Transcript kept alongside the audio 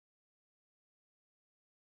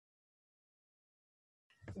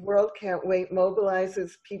World Can't Wait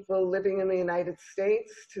mobilizes people living in the United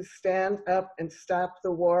States to stand up and stop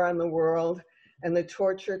the war on the world and the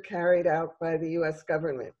torture carried out by the US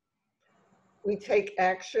government. We take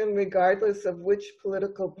action regardless of which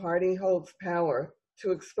political party holds power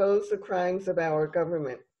to expose the crimes of our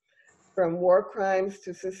government, from war crimes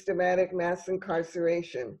to systematic mass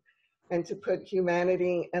incarceration, and to put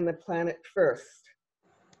humanity and the planet first.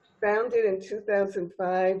 Founded in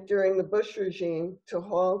 2005 during the Bush regime to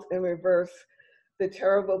halt and reverse the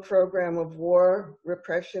terrible program of war,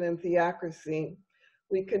 repression, and theocracy,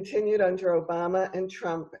 we continued under Obama and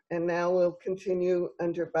Trump, and now will continue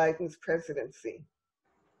under Biden's presidency.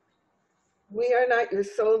 We Are Not Your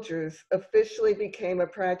Soldiers officially became a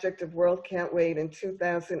project of World Can't Wait in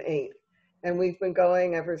 2008, and we've been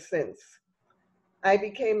going ever since. I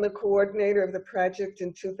became the coordinator of the project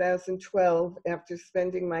in 2012 after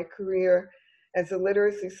spending my career as a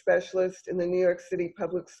literacy specialist in the New York City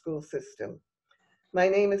public school system. My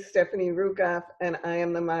name is Stephanie Rugoff, and I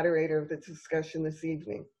am the moderator of the discussion this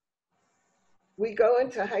evening. We go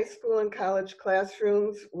into high school and college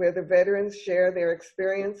classrooms where the veterans share their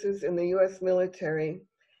experiences in the US military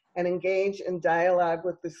and engage in dialogue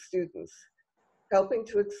with the students, helping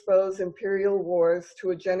to expose imperial wars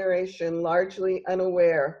to a generation largely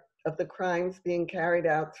unaware of the crimes being carried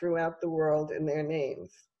out throughout the world in their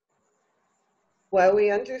names. While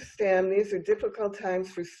we understand these are difficult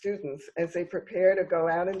times for students as they prepare to go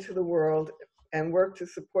out into the world and work to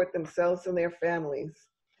support themselves and their families,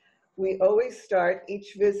 we always start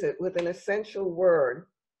each visit with an essential word,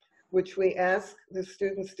 which we ask the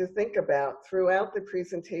students to think about throughout the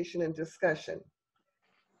presentation and discussion.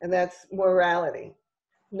 And that's morality,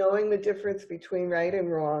 knowing the difference between right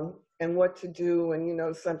and wrong and what to do when you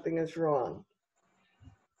know something is wrong.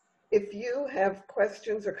 If you have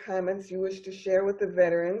questions or comments you wish to share with the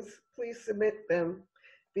veterans, please submit them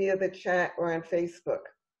via the chat or on Facebook.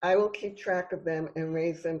 I will keep track of them and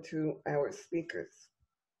raise them to our speakers.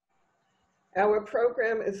 Our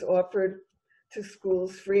program is offered to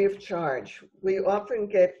schools free of charge. We often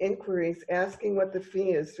get inquiries asking what the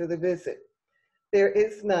fee is for the visit. There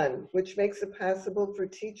is none, which makes it possible for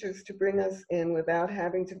teachers to bring us in without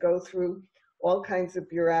having to go through all kinds of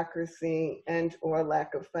bureaucracy and or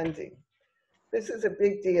lack of funding. This is a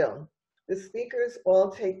big deal. The speakers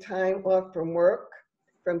all take time off from work,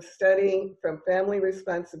 from studying, from family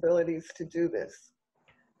responsibilities to do this.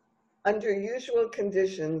 Under usual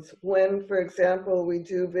conditions, when, for example, we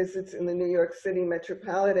do visits in the New York City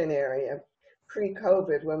metropolitan area,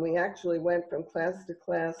 pre-COVID, when we actually went from class to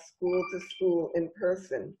class, school to school in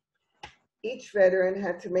person, each veteran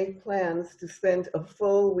had to make plans to spend a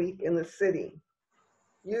full week in the city,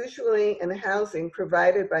 usually in housing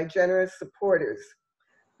provided by generous supporters,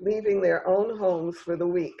 leaving their own homes for the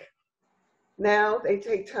week. Now they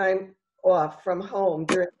take time off from home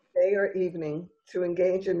during the day or evening to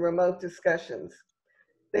engage in remote discussions.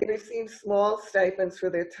 They receive small stipends for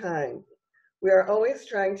their time. We are always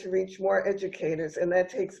trying to reach more educators, and that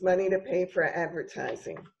takes money to pay for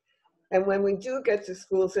advertising. And when we do get to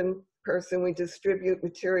schools in person, we distribute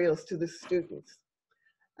materials to the students.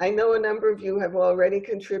 I know a number of you have already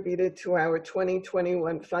contributed to our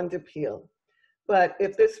 2021 fund appeal, but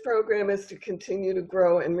if this program is to continue to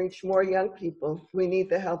grow and reach more young people, we need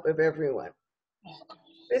the help of everyone.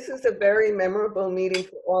 This is a very memorable meeting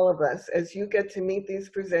for all of us as you get to meet these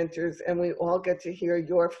presenters and we all get to hear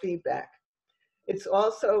your feedback. It's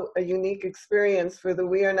also a unique experience for the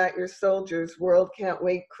We Are Not Your Soldiers World Can't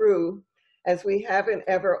Wait crew, as we haven't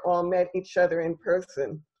ever all met each other in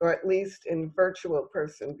person, or at least in virtual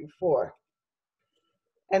person before.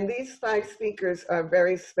 And these 5 speakers are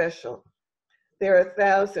very special. There are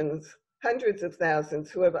thousands, hundreds of thousands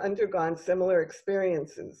who have undergone similar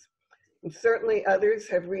experiences. And certainly others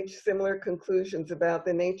have reached similar conclusions about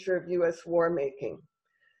the nature of US war making.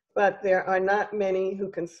 But there are not many who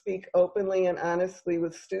can speak openly and honestly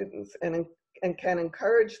with students and can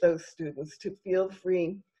encourage those students to feel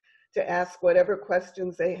free to ask whatever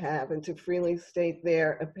questions they have and to freely state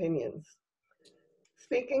their opinions.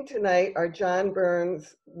 Speaking tonight are John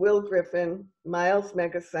Burns, Will Griffin, Miles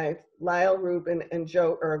Megasythe, Lyle Rubin, and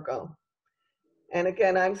Joe Ergo. And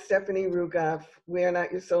again, I'm Stephanie Rugoff, We Are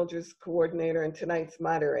Not Your Soldiers coordinator and tonight's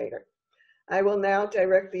moderator. I will now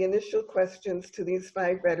direct the initial questions to these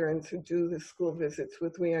 5 veterans who do the school visits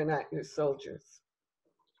with We Are Not Your Soldiers.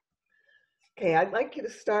 Okay, I'd like you to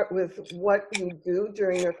start with what you do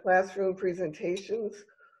during your classroom presentations.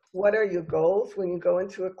 What are your goals when you go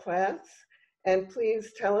into a class? And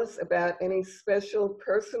please tell us about any special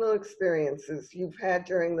personal experiences you've had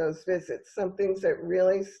during those visits, some things that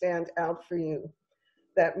really stand out for you,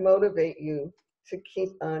 that motivate you to keep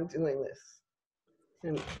on doing this?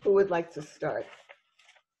 And who would like to start?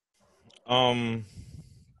 Miles.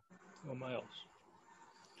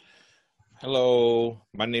 Hello,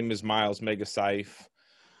 my name is Miles Megacyph.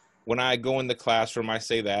 When I go in the classroom, I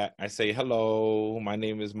say that. I say, hello, my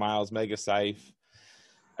name is Miles Megacyph.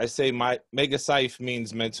 I say my Megacyph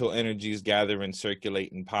means mental energies gather and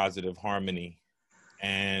circulate in positive harmony.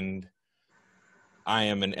 And I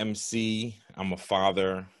am an MC, I'm a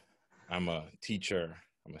father, I'm a teacher,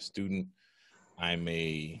 I'm a student, I'm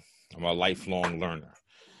a lifelong learner.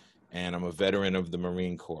 And I'm a veteran of the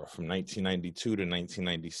Marine Corps from 1992 to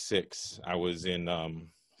 1996. I was in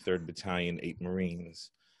 3rd Battalion, 8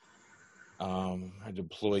 Marines. I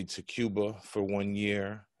deployed to Cuba for 1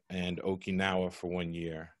 year and Okinawa for 1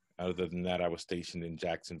 year. Other than that, I was stationed in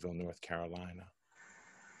Jacksonville, North Carolina.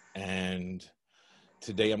 And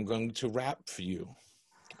today I'm going to rap for you.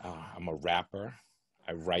 I'm a rapper.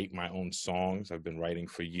 I write my own songs. I've been writing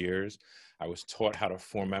for years. I was taught how to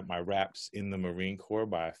format my raps in the Marine Corps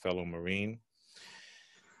by a fellow Marine.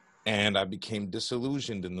 And I became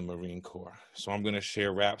disillusioned in the Marine Corps. So I'm going to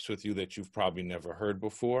share raps with you that you've probably never heard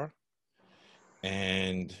before.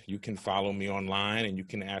 And you can follow me online and you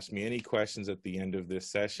can ask me any questions at the end of this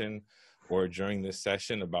session or during this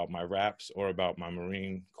session about my raps or about my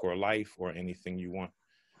Marine Corps life or anything you want.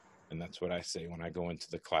 And that's what I say when I go into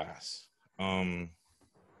the class.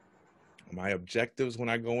 My objectives when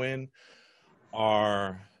I go in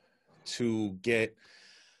are to get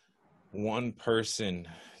one person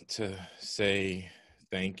to say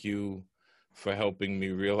thank you for helping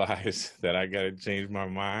me realize that I got to change my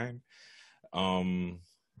mind.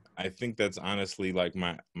 I think that's honestly like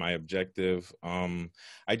my objective. I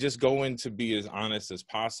just go in to be as honest as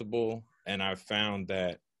possible, and I've found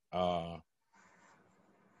that I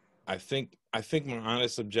think my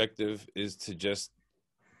honest objective is to just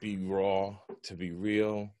be raw, to be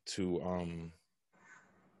real, to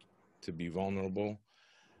be vulnerable.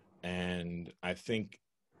 And I think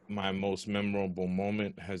my most memorable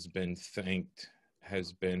moment has been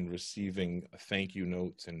receiving thank you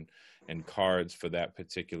notes and cards for that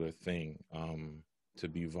particular thing, to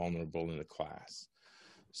be vulnerable in the class.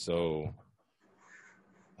 So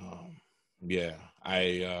yeah,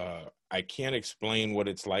 I can't explain what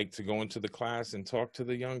it's like to go into the class and talk to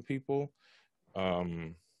the young people.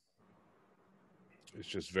 It's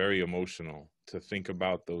just very emotional to think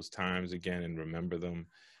about those times again and remember them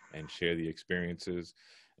and share the experiences.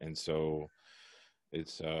 And so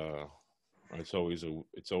it's always a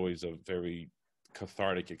very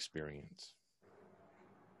cathartic experience.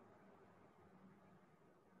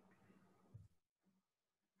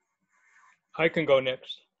 I can go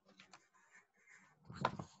next.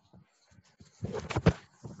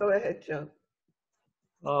 Go ahead, Joe.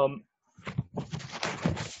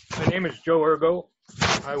 My name is Joe Ergo.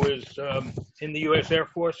 I was in the U.S. Air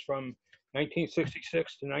Force from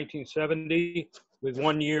 1966 to 1970 with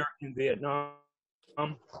 1 year in Vietnam.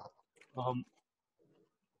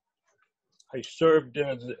 I served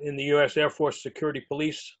in the U.S. Air Force Security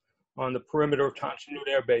Police on the perimeter of Tan Son Nhut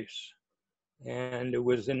Air Base. And it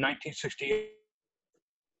was in 1968,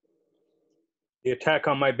 the attack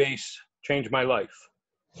on my base changed my life.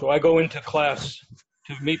 So I go into class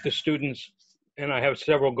to meet the students, and I have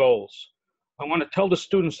several goals. I want to tell the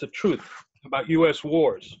students the truth about U.S.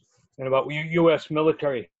 wars and about U.S.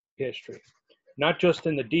 military history, not just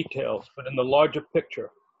in the details, but in the larger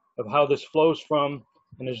picture of how this flows from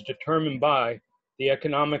and is determined by the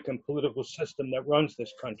economic and political system that runs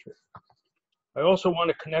this country. I also want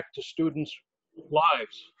to connect to students'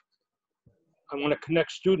 lives. I want to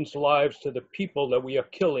connect students' lives to the people that we are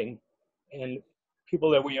killing and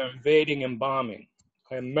people that we are invading and bombing.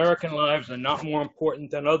 American lives are not more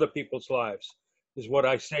important than other people's lives, is what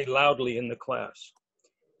I say loudly in the class.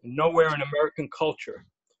 And nowhere in American culture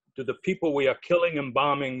do the people we are killing and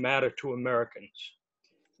bombing matter to Americans.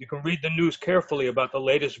 You can read the news carefully about the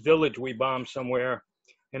latest village we bombed somewhere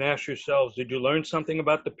and ask yourselves, did you learn something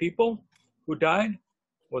about the people who died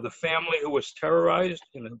or the family who was terrorized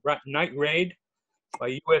in a night raid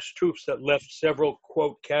by U.S. troops that left several,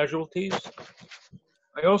 quote, casualties?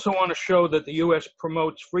 I also want to show that the U.S.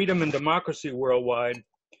 promotes freedom and democracy worldwide,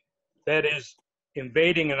 that is,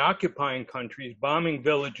 invading and occupying countries, bombing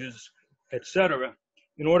villages, etc.,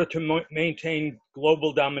 in order to maintain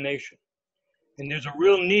global domination. And there's a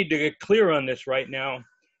real need to get clear on this right now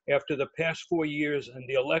after the past 4 years and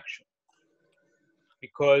the election.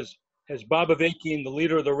 Because as Bob Avakian, the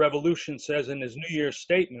leader of the revolution, says in his New Year's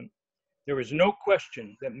statement, there is no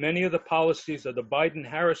question that many of the policies of the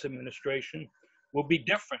Biden-Harris administration will be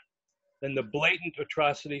different than the blatant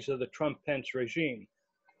atrocities of the Trump-Pence regime.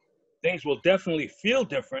 Things will definitely feel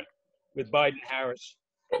different with Biden-Harris,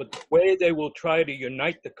 but the way they will try to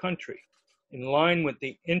unite the country in line with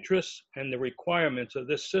the interests and the requirements of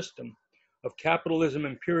this system of capitalism,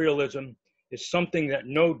 imperialism, is something that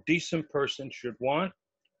no decent person should want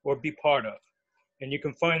or be part of. And you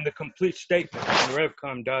can find the complete statement on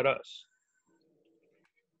revcom.us.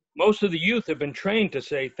 Most of the youth have been trained to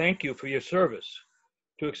say thank you for your service,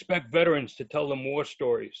 to expect veterans to tell them war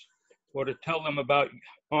stories, or to tell them about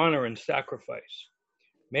honor and sacrifice.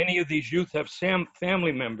 Many of these youth have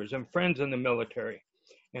family members and friends in the military,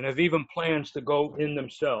 and have even plans to go in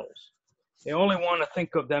themselves. They only want to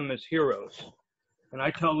think of them as heroes. And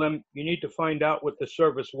I tell them, you need to find out what the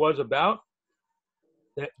service was about,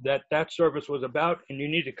 that service was about, and you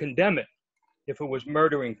need to condemn it if it was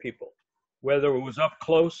murdering people, whether it was up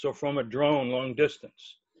close or from a drone long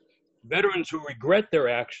distance. Veterans who regret their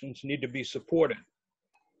actions need to be supported,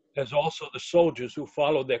 as also the soldiers who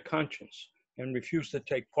follow their conscience and refuse to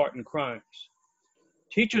take part in crimes.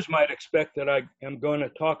 Teachers might expect that I am going to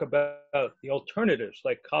talk about the alternatives,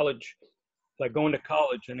 like going to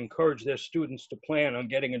college, and encourage their students to plan on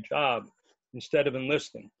getting a job instead of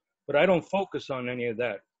enlisting. But I don't focus on any of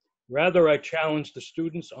that. Rather, I challenge the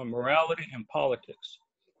students on morality and politics,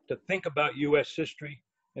 to think about US history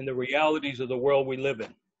and the realities of the world we live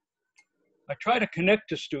in. I try to connect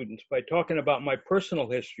to students by talking about my personal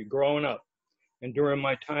history growing up and during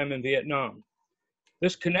my time in Vietnam.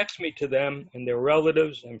 This connects me to them and their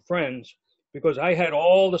relatives and friends because I had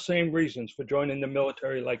all the same reasons for joining the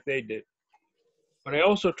military like they did. But I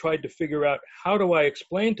also tried to figure out, how do I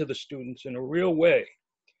explain to the students in a real way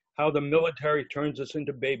how the military turns us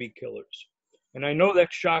into baby killers? And I know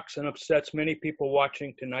that shocks and upsets many people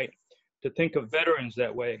watching tonight to think of veterans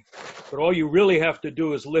that way. But all you really have to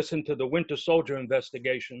do is listen to the Winter Soldier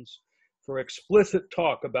investigations for explicit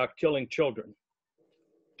talk about killing children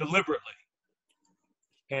deliberately.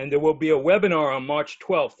 And there will be a webinar on March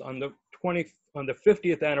 12th on the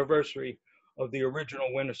 50th anniversary of the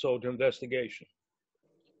original Winter Soldier investigation.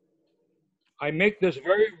 I make this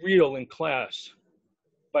very real in class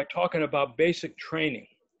by talking about basic training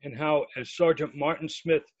and how, as Sergeant Martin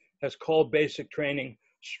Smith has called basic training,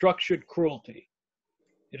 structured cruelty.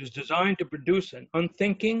 It is designed to produce an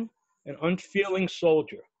unthinking and unfeeling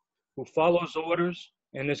soldier who follows orders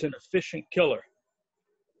and is an efficient killer.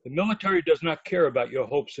 The military does not care about your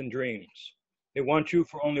hopes and dreams. They want you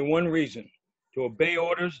for only one reason: to obey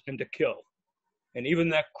orders and to kill. And even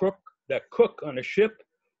that cook on a ship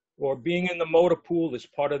or being in the motor pool is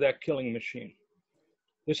part of that killing machine.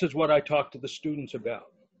 This is what I talk to the students about.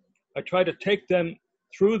 I try to take them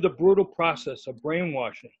through the brutal process of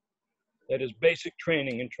brainwashing that is basic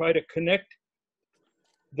training and try to connect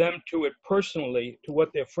them to it personally, to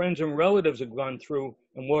what their friends and relatives have gone through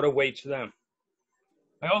and what awaits them.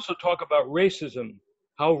 I also talk about racism,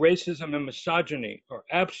 how racism and misogyny are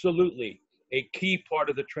absolutely a key part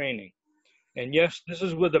of the training. And yes, this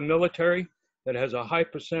is with a military that has a high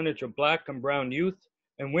percentage of Black and brown youth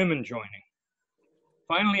and women joining.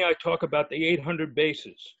 Finally, I talk about the 800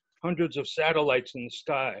 bases, hundreds of satellites in the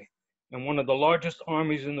sky, and one of the largest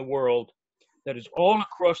armies in the world that is all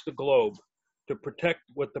across the globe to protect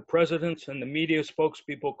what the presidents and the media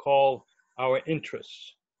spokespeople call our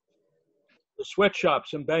interests. The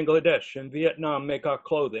sweatshops in Bangladesh and Vietnam make our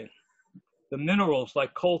clothing. The minerals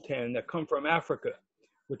like coltan that come from Africa,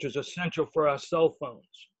 which is essential for our cell phones.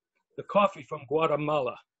 The coffee from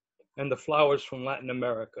Guatemala and the flowers from Latin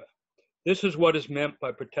America. This is what is meant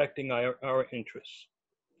by protecting our interests.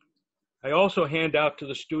 I also hand out to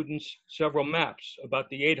the students several maps about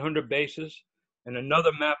the 800 bases and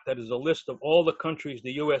another map that is a list of all the countries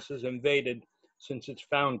the US has invaded since its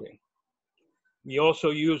founding. We also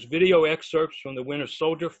use video excerpts from the Winter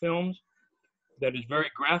Soldier films that is very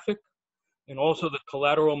graphic, and also the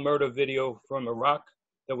collateral murder video from Iraq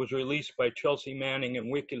that was released by Chelsea Manning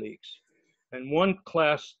and WikiLeaks. And one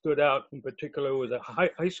class stood out in particular, was a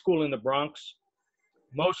high school in the Bronx,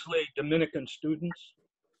 mostly Dominican students.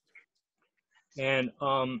 And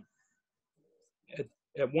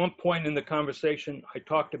at one point in the conversation, I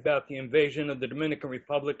talked about the invasion of the Dominican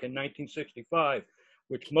Republic in 1965,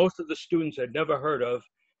 which most of the students had never heard of.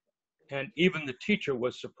 And even the teacher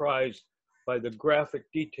was surprised by the graphic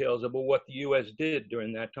details about what the US did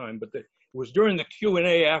during that time. But it was during the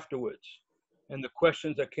Q&A afterwards and the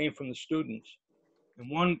questions that came from the students. And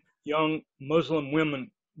one young Muslim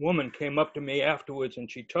woman came up to me afterwards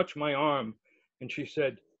and she touched my arm and she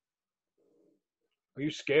said, "Are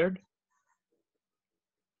you scared?"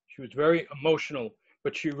 She was very emotional,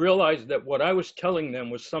 but she realized that what I was telling them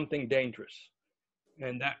was something dangerous.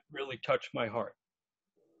 And that really touched my heart.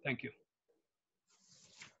 Thank you.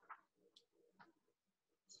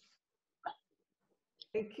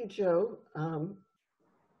 Thank you, Joe. Who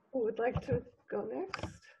would like to go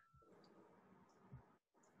next?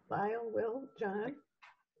 Lyle, Will, John?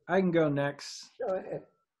 I can go next. Go ahead.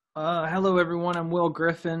 Hello, everyone. I'm Will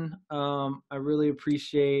Griffin. I really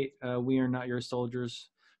appreciate We Are Not Your Soldiers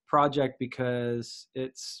project because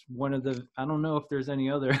it's one of the, I don't know if there's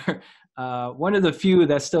any other, one of the few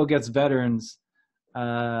that still gets veterans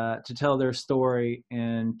to tell their story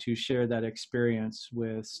and to share that experience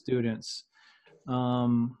with students.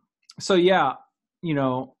 So yeah, you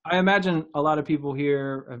know, I imagine a lot of people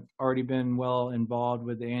here have already been well involved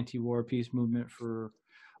with the anti-war peace movement for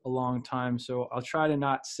a long time. So I'll try to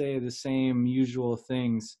not say the same usual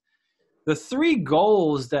things. The three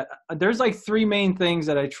goals that, there's like three main things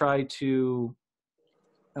that I try to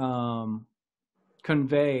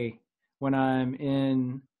convey when I'm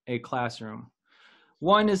in a classroom.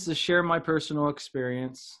 One is to share my personal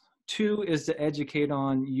experience. Two is to educate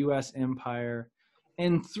on U.S. empire.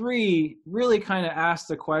 And three, really kind of ask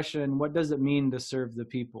the question, what does it mean to serve the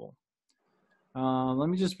people? Let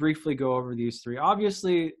me just briefly go over these three.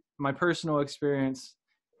 Obviously, my personal experience,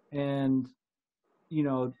 and, you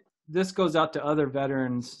know, this goes out to other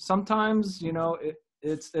veterans. Sometimes, you know,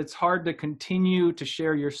 it's hard to continue to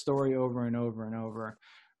share your story over and over and over,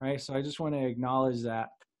 right? So I just want to acknowledge that.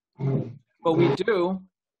 But we do.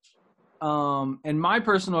 And my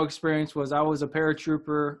personal experience was I was a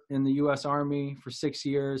paratrooper in the U.S. Army for 6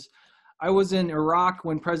 years. I was in Iraq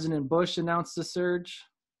when President Bush announced the surge.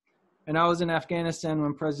 And I was in Afghanistan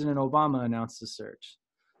when President Obama announced the surge.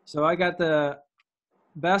 So I got the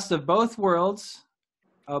best of both worlds,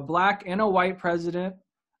 a black and a white president,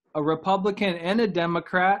 a Republican and a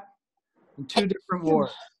Democrat, in two different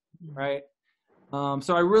wars, right?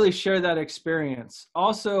 So I really share that experience.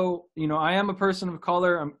 Also, you know, I am a person of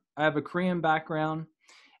color. I have a Korean background,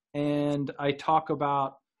 and I talk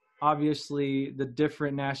about, obviously, the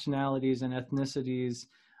different nationalities and ethnicities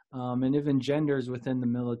and even genders within the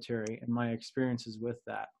military and my experiences with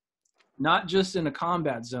that. Not just in a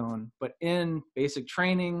combat zone, but in basic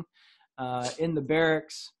training, in the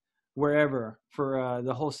barracks, wherever, for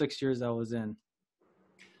the whole 6 years I was in.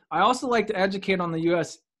 I also like to educate on the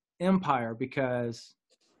U.S. empire because,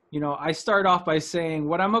 you know, I start off by saying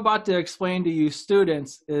what I'm about to explain to you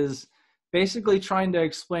students is basically trying to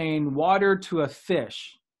explain water to a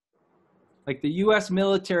fish. Like, the U.S.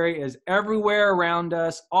 military is everywhere around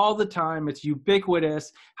us all the time. It's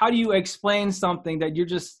ubiquitous. How do you explain something that you're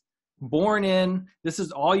just born in? This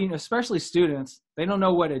is all you know, especially students. They don't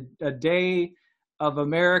know what a day of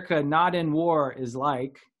America not in war is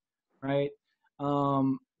like, right?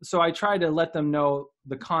 So I try to let them know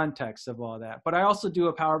the context of all that. But I also do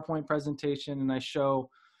a PowerPoint presentation, and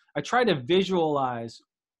I try to visualize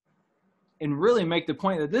and really make the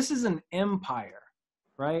point that this is an empire,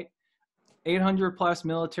 right? 800 plus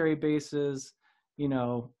military bases, you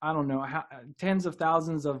know, I don't know, tens of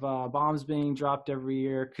thousands of bombs being dropped every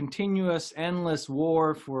year, continuous, endless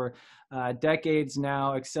war for decades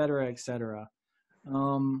now, et cetera, et cetera.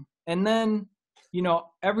 And then, you know,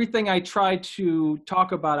 everything I try to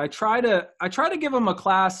talk about, I try to give them a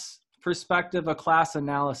class perspective, a class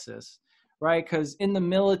analysis, right? Because in the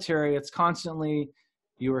military, it's constantly,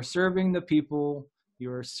 you are serving the people,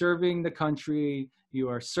 you are serving the country, you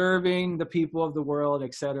are serving the people of the world,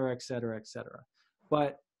 et cetera, et cetera, et cetera.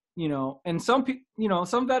 But, you know, and some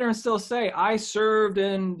veterans still say, I served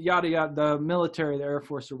in yada, yada, the military, the Air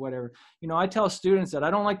Force or whatever. You know, I tell students that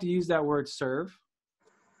I don't like to use that word serve.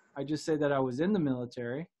 I just say that I was in the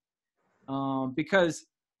military. Because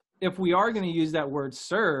if we are going to use that word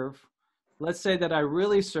serve, let's say that I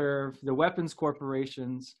really serve the weapons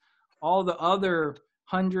corporations, all the other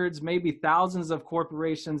hundreds, maybe thousands of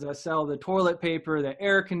corporations that sell the toilet paper, the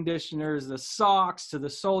air conditioners, the socks to the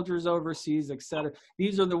soldiers overseas, et cetera.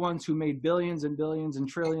 These are the ones who made billions and billions and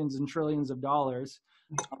trillions of dollars,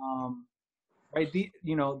 right?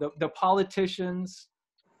 The politicians,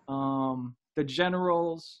 the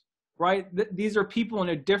generals, right? These are people in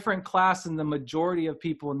a different class than the majority of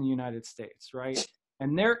people in the United States, right?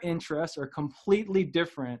 And their interests are completely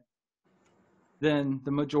different than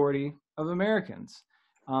the majority of Americans.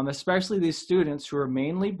 Especially these students who are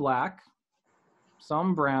mainly black,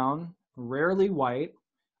 some brown, rarely white,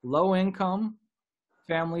 low income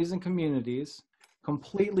families and communities,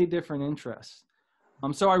 completely different interests.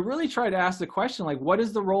 So I really try to ask the question, like, what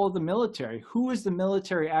is the role of the military? Who is the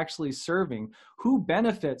military actually serving? Who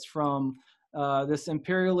benefits from this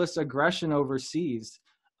imperialist aggression overseas?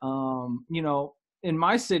 You know, in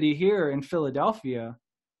my city here in Philadelphia,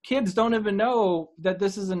 kids don't even know that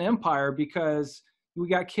this is an empire because we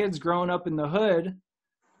got kids growing up in the hood.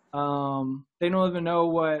 They don't even know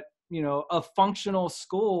what a functional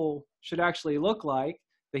school should actually look like.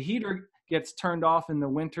 The heater gets turned off in the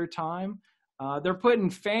winter time. They're putting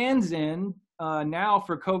fans in now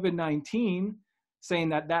for COVID-19, saying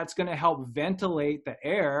that that's going to help ventilate the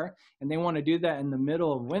air, and they want to do that in the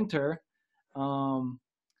middle of winter.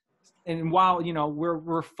 And while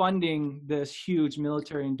we're funding this huge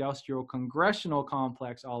military-industrial congressional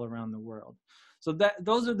complex all around the world. So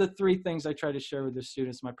those are the three things I try to share with the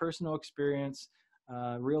students: my personal experience,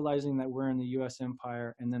 realizing that we're in the U.S.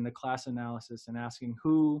 empire, and then the class analysis and asking,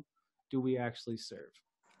 who do we actually serve?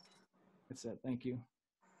 That's it. Thank you.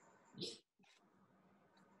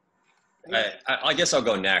 I guess I'll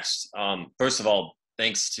go next. First of all,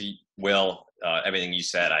 thanks to Will, everything you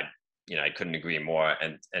said, I couldn't agree more.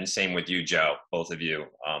 And same with you, Joe, both of you,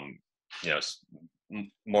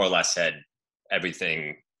 more or less said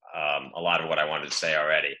everything, a lot of what I wanted to say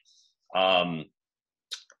already.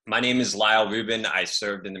 My name is Lyle Rubin. I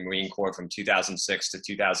served in the Marine Corps from 2006 to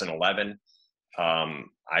 2011.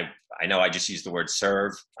 I know I just used the word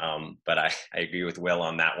serve, but I agree with Will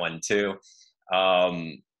on that one too.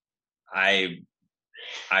 I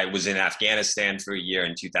was in Afghanistan for a year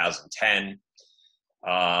in 2010.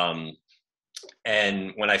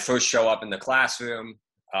 And when I first show up in the classroom,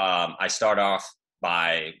 I start off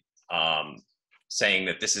by saying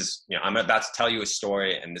that this is, I'm about to tell you a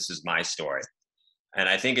story, and this is my story. And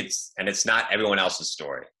I think it's not everyone else's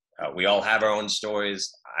story. We all have our own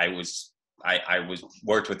stories. I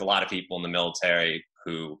worked with a lot of people in the military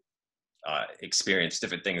who experienced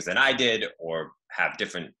different things than I did, or have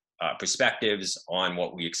different perspectives on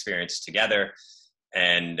what we experienced together.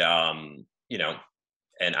 And,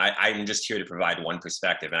 and I'm just here to provide one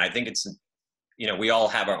perspective. And I think it's, we all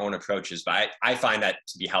have our own approaches, but I find that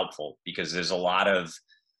to be helpful, because there's a lot of,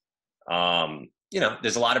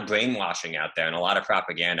 there's a lot of brainwashing out there and a lot of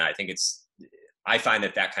propaganda. I find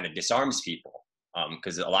that kind of disarms people,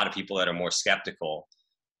 because a lot of people that are more skeptical,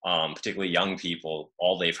 particularly young people,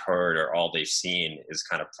 all they've heard or all they've seen is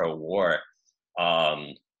kind of pro-war,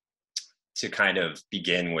 to kind of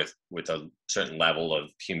begin with a certain level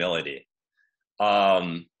of humility.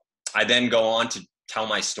 I then go on to tell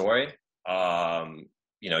my story,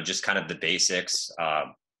 just kind of the basics,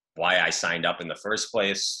 why I signed up in the first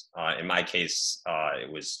place. In my case,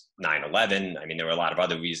 it was 9/11. I mean, there were a lot of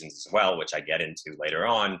other reasons as well, which I get into later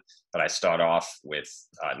on, but I start off with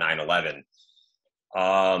 9/11.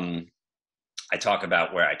 I talk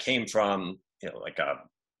about where I came from, like a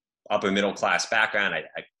upper middle class background.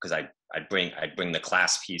 Because I bring the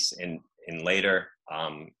class piece in later,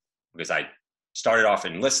 because I started off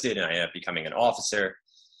enlisted and I ended up becoming an officer.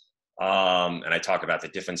 And I talk about the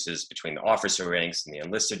differences between the officer ranks and the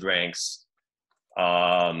enlisted ranks.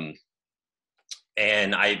 And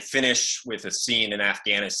I finish with a scene in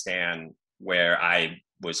Afghanistan where I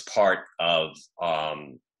was part of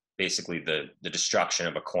basically the destruction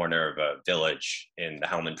of a corner of a village in the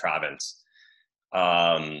Helmand province.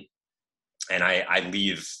 And I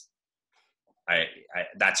leave.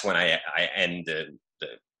 That's when I end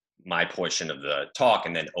my portion of the talk,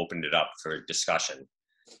 and then opened it up for discussion.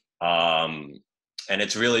 And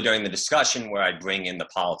it's really during the discussion where I bring in the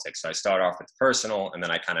politics. So I start off with the personal, and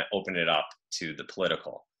then I kind of open it up to the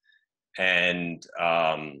political. And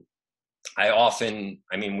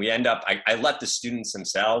we end up, I let the students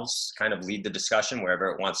themselves kind of lead the discussion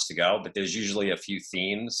wherever it wants to go, but there's usually a few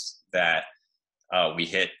themes that we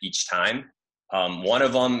hit each time. One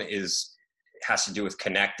of them has to do with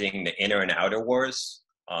connecting the inner and outer wars,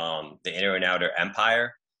 the inner and outer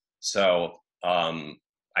empire. So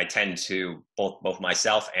I tend to, both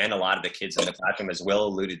myself and a lot of the kids in the classroom, as Will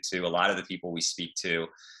alluded to, a lot of the people we speak to,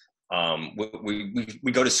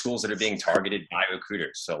 we go to schools that are being targeted by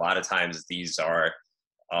recruiters. So a lot of times these are,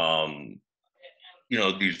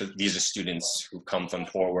 these are students who come from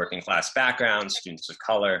poor working class backgrounds, students of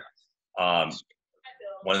color.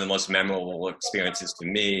 One of the most memorable experiences to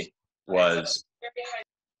me was,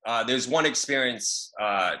 there's one experience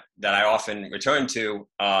that I often return to.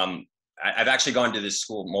 I've actually gone to this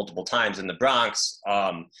school multiple times in the Bronx.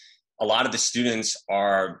 A lot of the students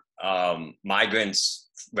are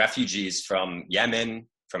migrants, refugees from Yemen,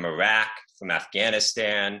 from Iraq, from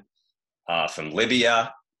Afghanistan, from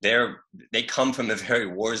Libya. They come from the very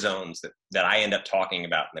war zones that I end up talking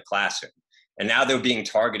about in the classroom. And now they're being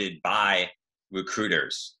targeted by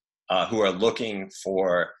recruiters who are looking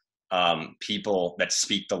for people that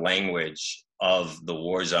speak the language of the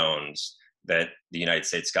war zones that the United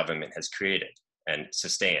States government has created and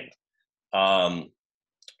sustained.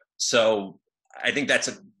 So I think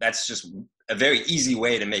that's just a very easy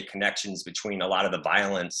way to make connections between a lot of the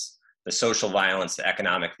violence, the social violence, the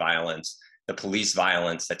economic violence, the police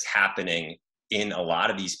violence that's happening in a lot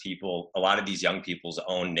of these young people's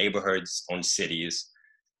own neighborhoods, own cities,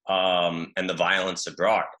 and the violence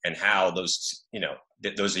abroad, and how those,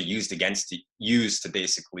 those are used to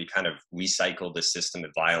basically kind of recycle the system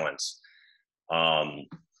of violence.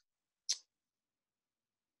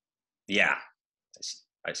 Yeah,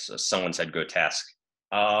 someone said grotesque.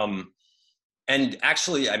 And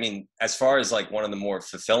actually, I mean, as far as like one of the more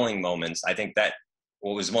fulfilling moments, I think that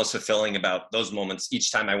what was most fulfilling about those moments,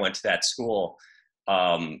 each time I went to that school,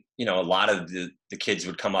 a lot of the kids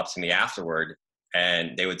would come up to me afterward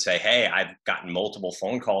and they would say, hey, I've gotten multiple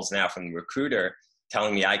phone calls now from the recruiter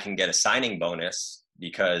telling me I can get a signing bonus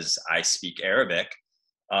because I speak Arabic,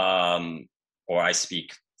 or I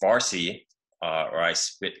speak Farsi, or I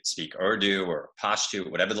speak Urdu or Pashto,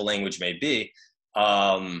 whatever the language may be.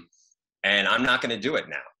 And I'm not going to do it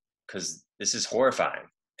now because this is horrifying.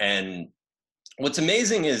 And what's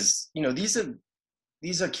amazing is, these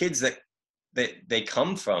are kids that they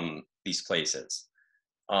come from these places.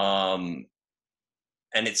 And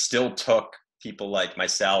it still took people like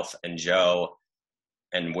myself and Joe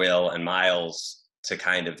and Will and Miles to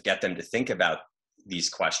kind of get them to think about these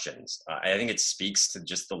questions. I think it speaks to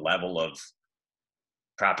just the level of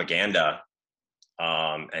propaganda,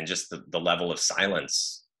 and just the level of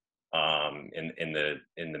silence in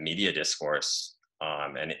the media discourse,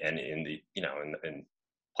 and in the in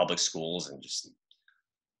public schools and just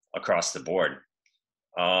across the board.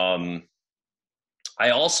 I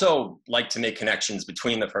also like to make connections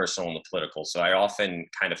between the personal and the political. So I often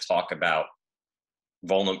kind of talk about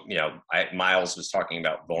Miles was talking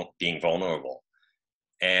about being vulnerable,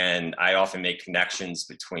 and I often make connections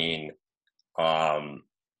between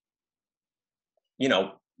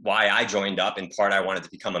why I joined up. In part, I wanted to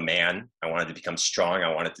become a man. I wanted to become strong.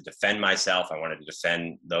 I wanted to defend myself. I wanted to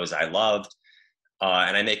defend those I loved.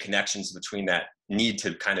 And I make connections between that need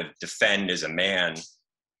to kind of defend as a man,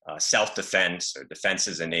 self-defense or defense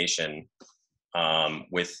as a nation,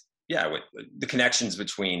 with the connections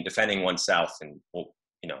between defending oneself and,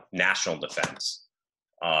 national defense,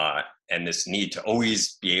 and this need to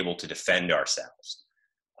always be able to defend ourselves.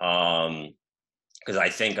 Because I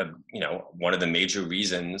think, one of the major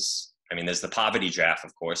reasons, I mean, there's the poverty draft,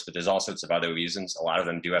 of course, but there's all sorts of other reasons. A lot of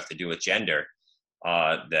them do have to do with gender,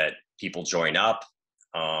 that people join up,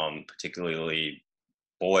 particularly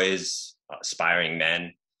boys, aspiring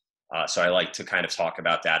men. So I like to kind of talk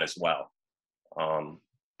about that as well.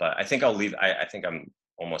 But I think I'll leave. I think I'm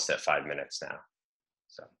almost at 5 minutes now.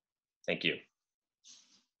 So thank you.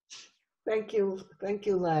 Thank you. Thank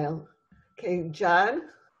you, Lyle. Okay, John?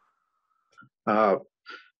 I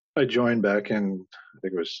joined back in, I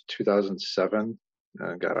think it was 2007,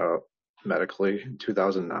 and got out medically in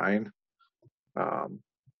 2009.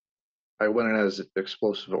 I went in as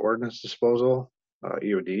explosive ordnance disposal,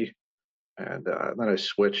 EOD, and then I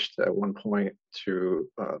switched at one point to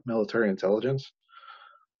military intelligence.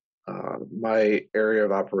 My area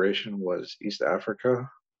of operation was East Africa,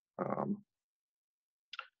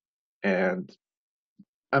 and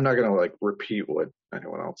I'm not going to repeat what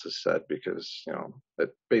anyone else has said because, that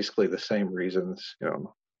basically the same reasons.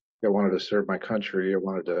 I wanted to serve my country. I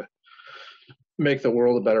wanted to make the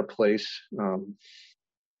world a better place.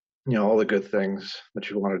 All the good things that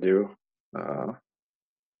you want to do.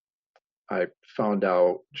 I found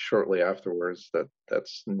out shortly afterwards that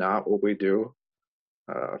that's not what we do.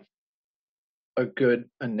 A good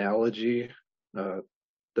analogy that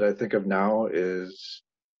I think of now is,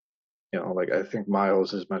 I think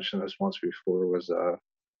Miles has mentioned this once before, was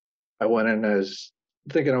I went in as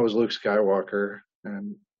thinking I was Luke Skywalker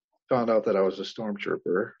and found out that I was a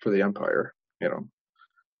stormtrooper for the Empire.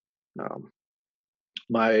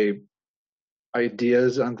 My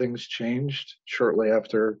ideas on things changed shortly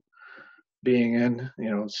after being in,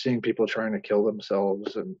 seeing people trying to kill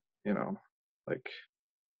themselves and,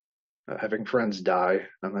 having friends die,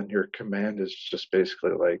 and then your command is just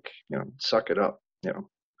basically suck it up,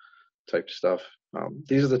 type stuff.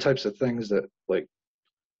 These are the types of things that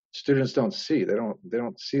students don't see. They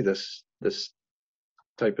don't see this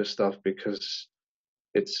type of stuff because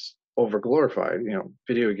it's over glorified.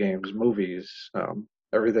 Video games, movies,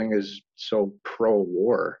 everything is so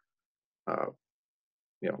pro-war.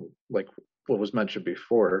 Like what was mentioned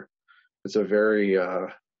before, it's a very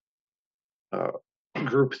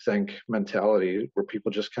groupthink mentality where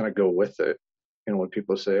people just kind of go with it. When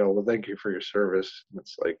people say, "Oh, well, thank you for your service,"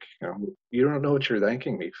 it's like, you don't know what you're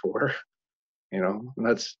thanking me for. And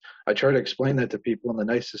that's, I try to explain that to people in the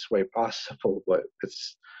nicest way possible, but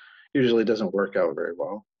it's usually doesn't work out very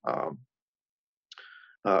well.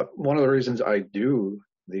 One of the reasons I do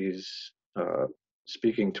these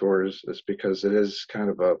speaking towards is because it is kind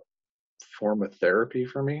of a form of therapy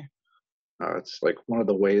for me. It's like one of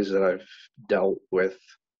the ways that I've dealt with,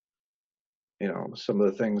 some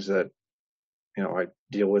of the things that, I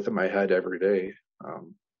deal with in my head every day.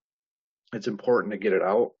 It's important to get it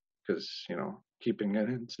out because, keeping it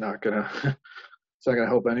in, it's not gonna, it's not gonna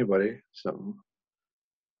help anybody. So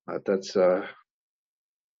that's, I'll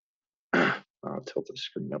tilt the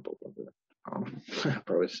screen up a little bit.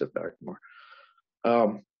 Probably sit back more.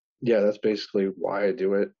 Yeah, that's basically why I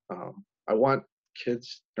do it. I want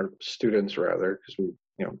kids or students rather, because we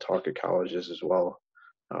talk at colleges as well.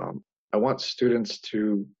 I want students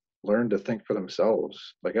to learn to think for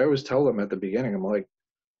themselves. Like I always tell them at the beginning, I'm like,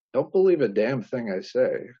 don't believe a damn thing I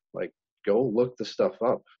say. Like, go look the stuff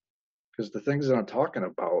up, because the things that I'm talking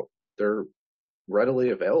about, they're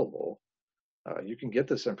readily available. You can get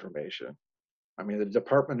this information. I mean, the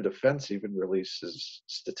Department of Defense even releases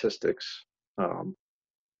statistics.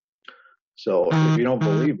 So if you don't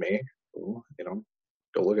believe me, go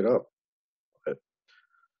look it up. But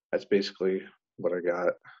that's basically what I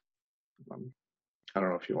got. I don't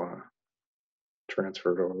know if you want to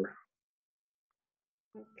transfer it over.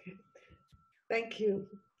 Okay. Thank you,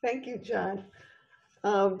 John.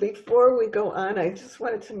 Before we go on, I just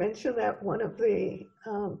wanted to mention that one of the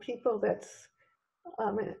people that's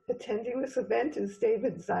attending this event is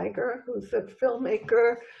David Zeiger, who's a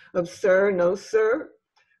filmmaker of Sir, No Sir,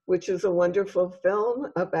 which is a wonderful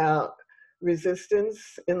film about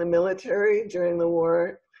resistance in the military during the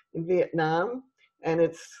war in Vietnam. And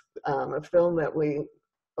it's a film that we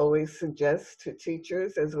always suggest to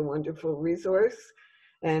teachers as a wonderful resource.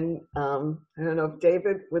 And I don't know if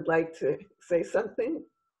David would like to say something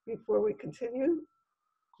before we continue.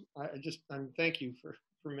 Thank you for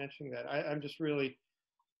mentioning that. I'm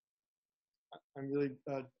really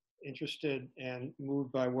interested and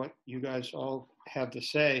moved by what you guys all have to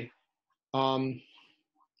say.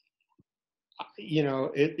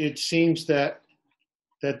 It seems that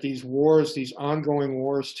these wars, these ongoing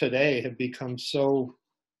wars today, have become so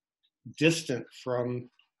distant from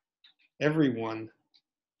everyone.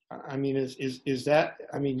 I mean, is that?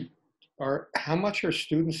 I mean, how much are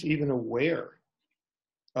students even aware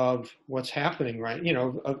of what's happening, right?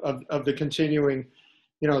 Of the continuing,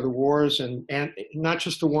 the wars and not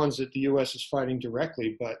just the ones that the U.S. is fighting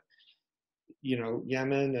directly, but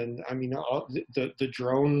Yemen and I mean all the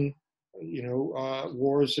drone,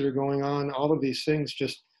 wars that are going on. All of these things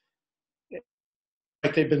just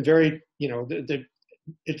like they've been very,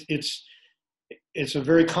 it's a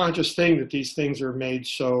very conscious thing that these things are made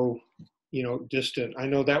so, distant. I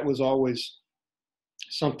know that was always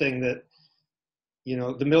something that,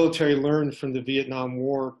 the military learned from the Vietnam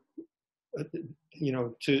War,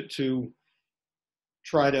 to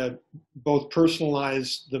try to both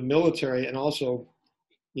personalize the military and also,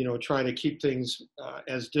 try to keep things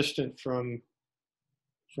as distant from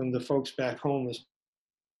the folks back home as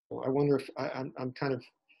well. I wonder if I'm kind of,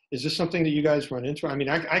 is this something that you guys run into? I mean,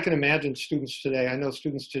 I can imagine students today, I know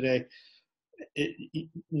students today,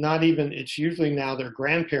 it's usually now their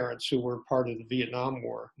grandparents who were part of the Vietnam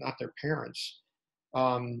War, not their parents.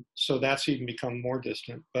 So that's even become more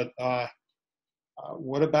distant. But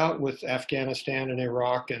what about with Afghanistan and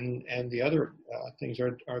Iraq and the other things?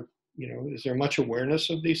 Are is there much awareness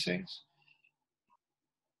of these things?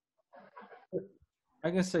 I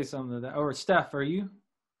can say something to that. Or Steph, are you?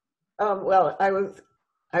 Well, I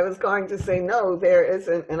was going to say no, there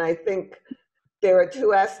isn't, and I think there are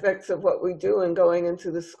two aspects of what we do in going into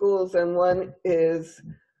the schools, and one is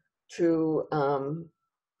to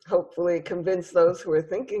hopefully convince those who are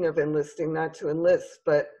thinking of enlisting not to enlist,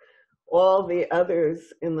 but all the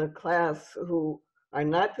others in the class who are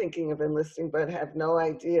not thinking of enlisting but have no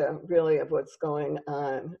idea really of what's going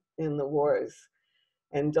on in the wars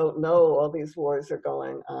and don't know all these wars are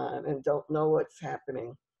going on and don't know what's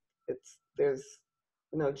happening. There's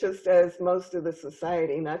just as most of the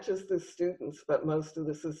society, not just the students, but most of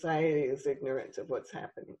the society is ignorant of what's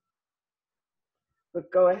happening. But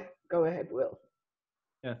go ahead, Will.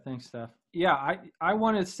 Yeah, thanks, Steph. Yeah, I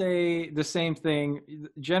want to say the same thing.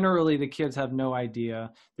 Generally, the kids have no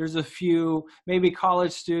idea. There's a few, maybe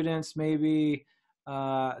college students, maybe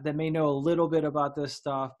that may know a little bit about this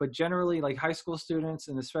stuff, but generally, like high school students,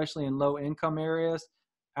 and especially in low-income areas,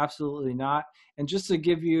 absolutely not. And just to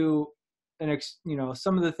give you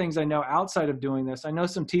some of the things I know outside of doing this, I know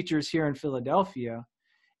some teachers here in Philadelphia,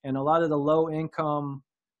 and a lot of the low-income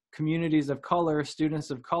communities of color,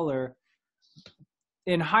 students of color,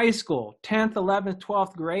 in high school, 10th, 11th,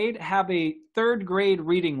 12th grade, have a third grade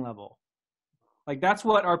reading level. Like that's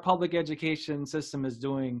what our public education system is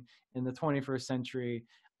doing in the 21st century.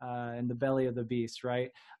 in the belly of the beast, right?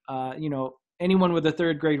 Anyone with a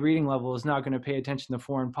third grade reading level is not going to pay attention to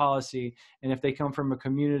foreign policy. And if they come from a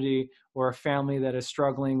community or a family that is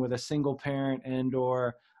struggling with a single parent and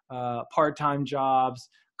or part-time jobs,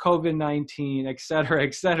 COVID-19, et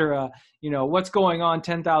cetera, what's going on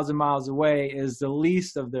 10,000 miles away is the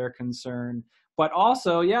least of their concern. But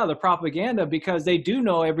also, the propaganda, because they do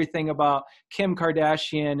know everything about Kim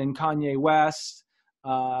Kardashian and Kanye West,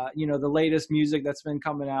 the latest music that's been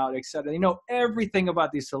coming out, et cetera. They know everything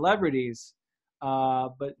about these celebrities,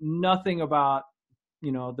 but nothing about,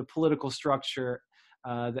 the political structure,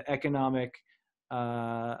 the economic,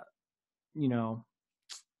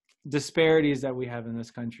 disparities that we have in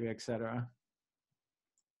this country, et cetera.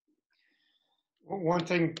 One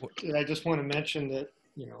thing that I just want to mention that,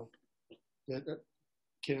 that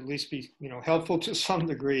can at least be, helpful to some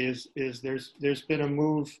degree is there's been a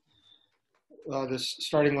move this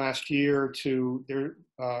starting last year to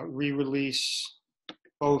re-release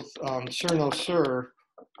both Sir No Sir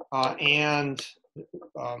and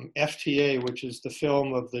FTA, which is the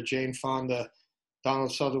film of the Jane Fonda,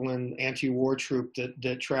 Donald Sutherland anti-war troop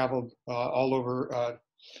that traveled all over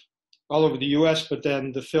the U.S. But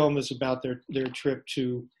then the film is about their trip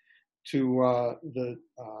to the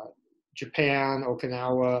Japan,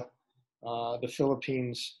 Okinawa, the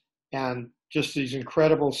Philippines, and just these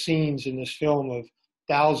incredible scenes in this film of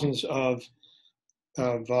thousands of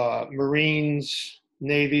Marines,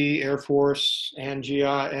 Navy, Air Force, and GI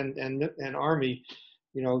and Army,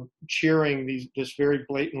 cheering this very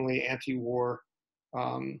blatantly anti-war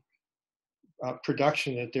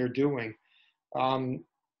production that they're doing. And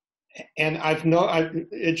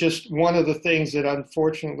it's just one of the things that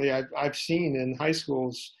unfortunately I've seen in high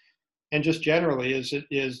schools and just generally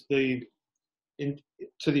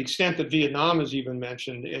to the extent that Vietnam is even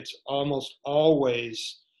mentioned, it's almost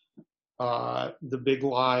always the big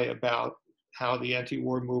lie about how the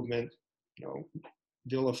anti-war movement,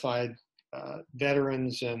 vilified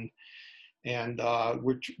veterans and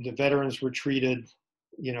the veterans were treated,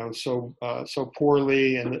 so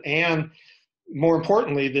poorly, and more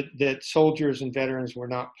importantly that soldiers and veterans were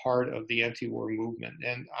not part of the anti-war movement.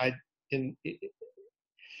 And it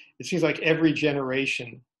seems like every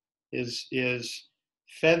generation is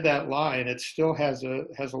fed that lie, and it still has a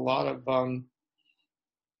lot of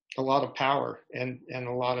power and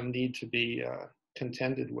a lot of need to be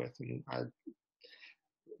contended with. And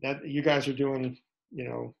that you guys are doing,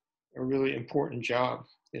 a really important job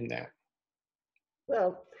in that.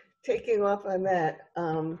 Well, taking off on that,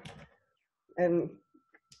 and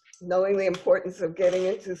knowing the importance of getting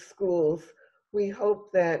into schools, we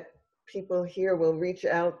hope that people here will reach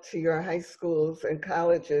out to your high schools and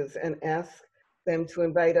colleges and ask them to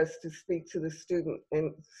invite us to speak to the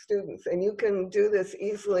students. And you can do this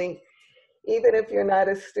easily, even if you're not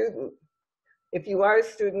a student. If you are a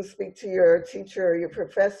student, speak to your teacher or your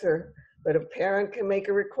professor, but a parent can make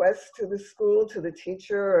a request to the school, to the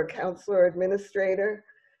teacher or counselor or administrator.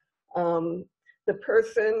 The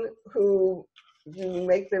person who you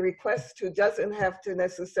make the request to doesn't have to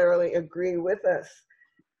necessarily agree with us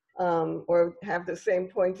or have the same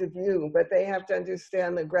point of view, but they have to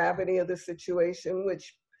understand the gravity of the situation,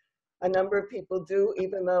 which a number of people do,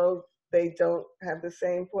 even though they don't have the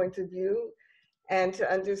same point of view, and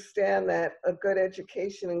to understand that a good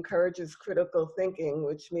education encourages critical thinking,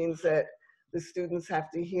 which means that the students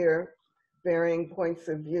have to hear varying points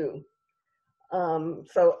of view.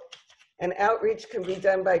 So an outreach can be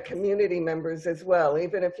done by community members as well,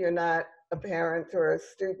 even if you're not a parent or a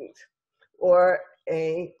student or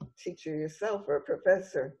a teacher yourself or a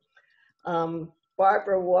professor.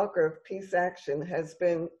 Barbara Walker of Peace Action has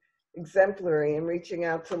been exemplary in reaching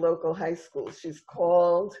out to local high schools. She's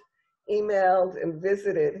called, emailed, and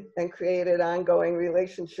visited and created ongoing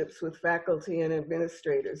relationships with faculty and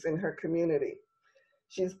administrators in her community.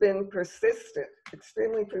 She's been persistent,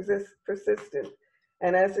 extremely persistent,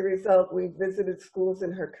 and as a result, we've visited schools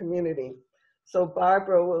in her community. So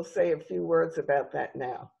Barbara will say a few words about that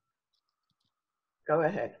now. Go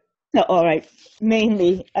ahead. No, all right.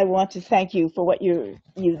 Mainly, I want to thank you for what you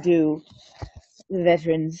do, the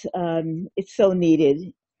veterans. It's so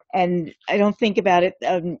needed. And I don't think about it.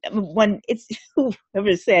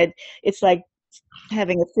 Whoever said, it's like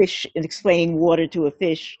having a fish and explaining water to a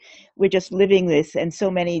fish. We're just living this, and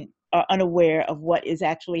so many are unaware of what is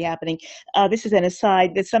actually happening. This is an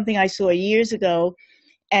aside. That's something I saw years ago,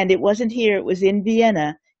 and it wasn't here. It was in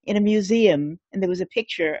Vienna, in a museum, and there was a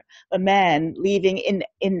picture, a man leaving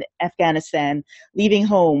in Afghanistan, leaving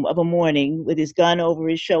home of a morning with his gun over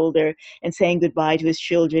his shoulder and saying goodbye to his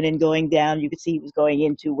children and going down. You could see he was going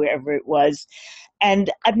into wherever it was. And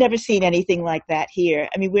I've never seen anything like that here.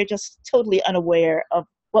 I mean, we're just totally unaware of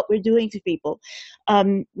what we're doing to people.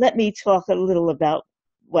 Let me talk a little about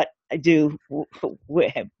what I do,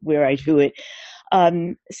 where I do it.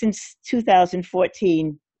 Since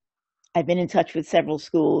 2014, I've been in touch with several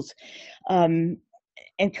schools,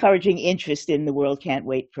 encouraging interest in the World Can't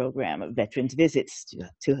Wait program of veterans visits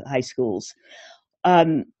to high schools.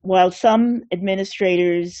 While some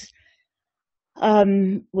administrators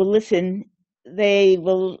will listen, they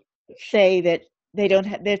will say that they don't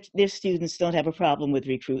have, their students don't have a problem with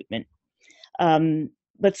recruitment.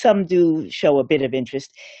 But some do show a bit of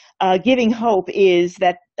interest. Giving hope is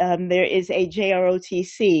that there is a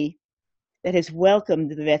JROTC that has welcomed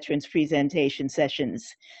the veterans' presentation sessions,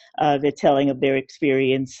 the telling of their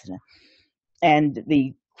experience, and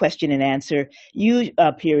the question and answer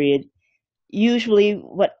period. Usually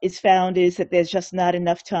what is found is that there's just not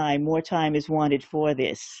enough time. More time is wanted for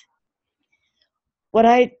this. What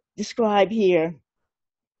I describe here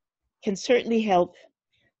can certainly help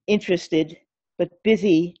interested but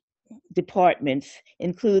busy departments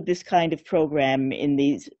include this kind of program in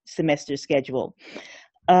the semester schedule.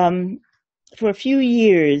 For a few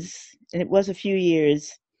years, and it was a few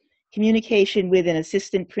years, communication with an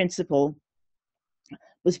assistant principal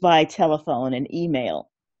was by telephone and email.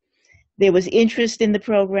 There was interest in the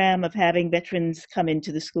program of having veterans come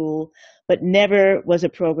into the school, but never was a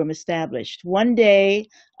program established. One day,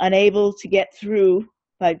 unable to get through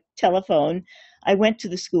by telephone, I went to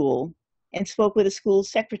the school and spoke with the school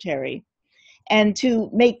secretary. And to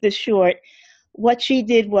make this short, what she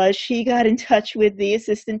did was she got in touch with the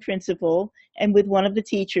assistant principal and with one of the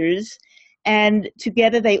teachers, and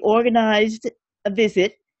together they organized a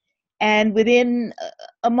visit. And within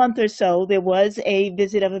a month or so, there was a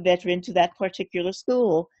visit of a veteran to that particular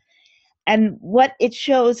school. And what it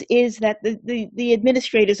shows is that the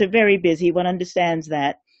administrators are very busy, one understands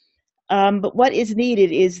that. But what is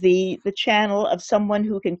needed is the channel of someone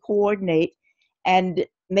who can coordinate and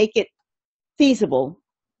make it feasible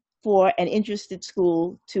for an interested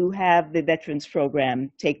school to have the veterans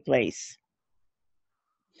program take place.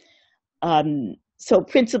 So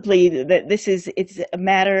principally, it's a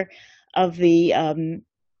matter of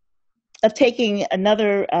of taking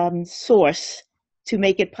another source to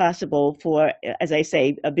make it possible for, as I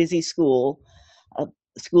say, a busy school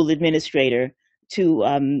administrator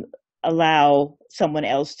to allow someone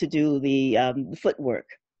else to do the footwork.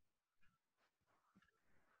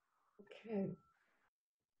 Okay.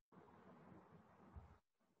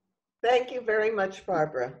 Thank you very much,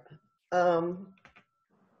 Barbara.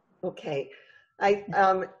 Okay,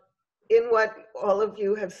 in what all of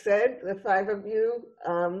you have said, the five of you,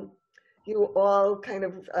 you all kind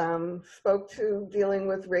of spoke to dealing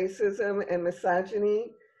with racism and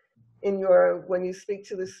misogyny when you speak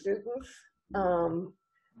to the students.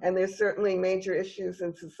 And there's certainly major issues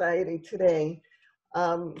in society today.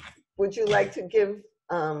 Would you like to give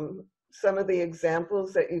some of the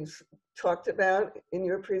examples that you've talked about in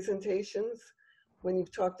your presentations when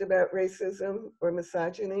you've talked about racism or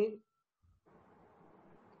misogyny?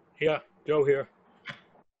 Yeah, Joe here.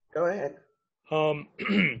 Go ahead.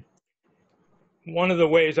 One of the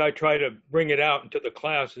ways I try to bring it out into the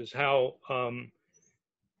class is how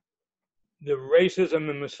the racism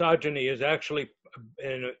and misogyny is actually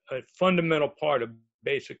a fundamental part of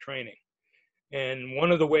basic training. And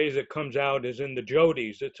one of the ways it comes out is in the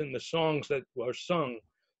Jodies. It's in the songs that are sung,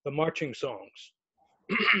 the marching songs.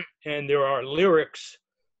 And there are lyrics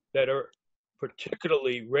that are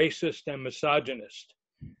particularly racist and misogynist.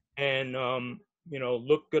 And, you know,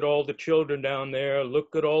 look at all the children down there,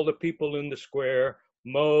 look at all the people in the square,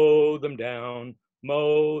 mow them down,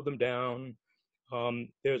 mow them down.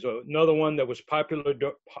 There's another one that was popular,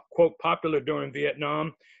 quote, popular during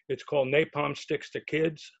Vietnam. It's called Napalm Sticks to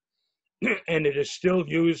Kids. And it is still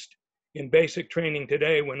used in basic training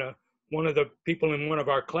today. When one of the people in one of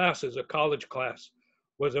our classes, a college class,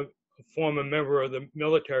 was a former member of the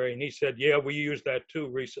military, and he said, yeah, we used that too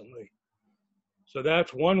recently. So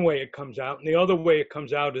that's one way it comes out. And the other way it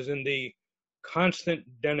comes out is in the constant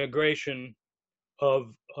denigration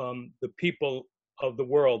of the people of the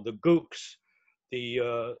world, the gooks,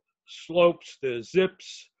 the slopes, the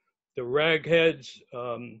zips, the ragheads,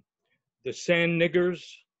 the sand niggers.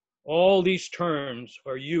 All these terms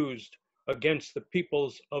are used against the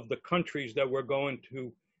peoples of the countries that we're going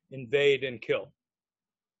to invade and kill.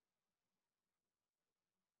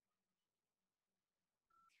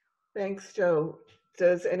 Thanks, Joe.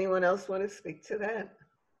 Does anyone else want to speak to that?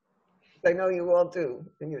 I know you all do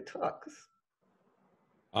in your talks.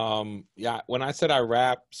 Yeah, when I said I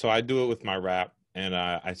rap, so I do it with my rap, and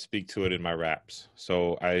I speak to it in my raps.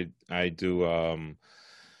 So I do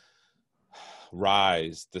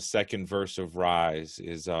Rise. The second verse of Rise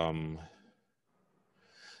is the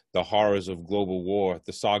horrors of global war,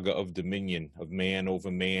 the saga of dominion, of man over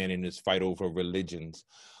man in his fight over religions,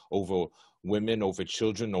 over women, over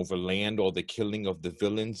children, over land, or the killing of the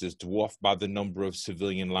villains is dwarfed by the number of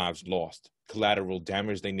civilian lives lost. Collateral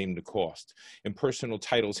damage they name the cost. Impersonal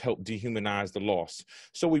titles help dehumanize the loss.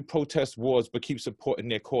 So we protest wars but keep supporting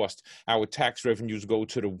their cost. Our tax revenues go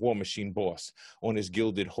to the war machine boss. On his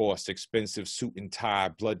gilded horse, expensive suit and tie,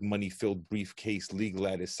 blood money filled briefcase legal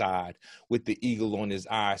at his side. With the eagle on his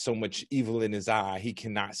eye, so much evil in his eye, he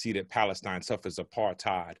cannot see that Palestine suffers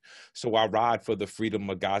apartheid. So I ride for the freedom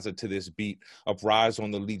of Gaza to this beat, uprise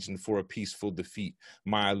on the legion for a peaceful defeat.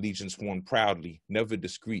 My allegiance worn proudly, never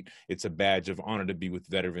discreet. It's a badge of honor to be with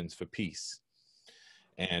veterans for peace.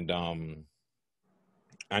 And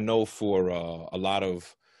I know for a lot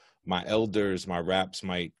of my elders, my raps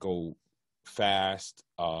might go fast,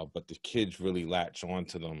 but the kids really latch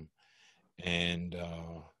onto them. And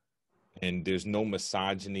there's no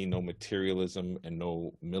misogyny, no materialism, and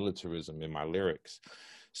no militarism in my lyrics.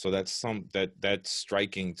 So that's that's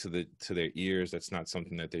striking to their ears. That's not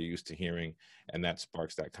something that they're used to hearing, and that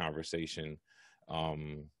sparks that conversation.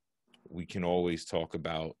 We can always talk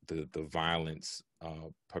about the violence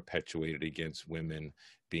perpetuated against women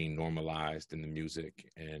being normalized in the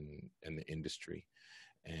music and the industry,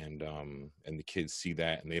 and the kids see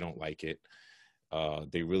that and they don't like it.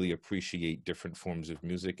 They really appreciate different forms of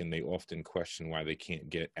music, and they often question why they can't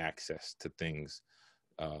get access to things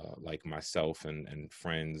like myself and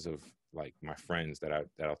friends of like my friends that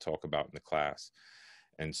I'll talk about in the class.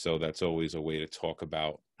 And so that's always a way to talk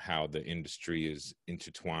about how the industry is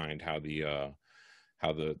intertwined, how the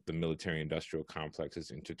military industrial complex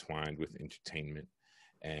is intertwined with entertainment,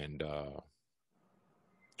 and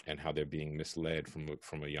how they're being misled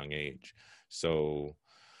from a young age. So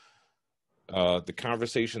the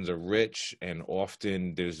conversations are rich, and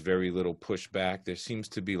often there's very little pushback. There seems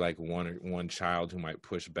to be like one child who might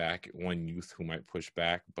push back, one youth who might push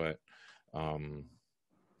back, but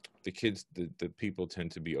the kids, the people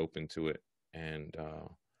tend to be open to it, and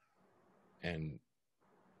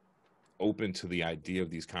open to the idea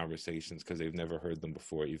of these conversations because they've never heard them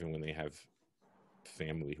before, even when they have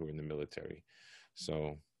family who are in the military.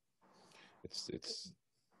 So it's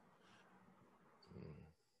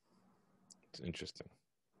interesting.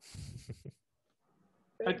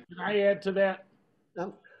 Can I add to that?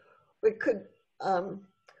 We could.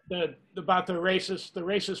 About the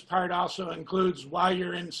racist part also includes while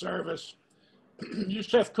you're in service.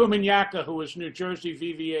 Yusef Kuminyaka, who was New Jersey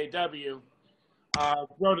VVAW,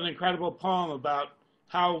 wrote an incredible poem about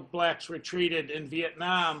how blacks were treated in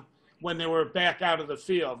Vietnam when they were back out of the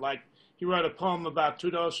field. Like he wrote a poem about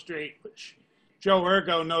Trudeau Street, which Joe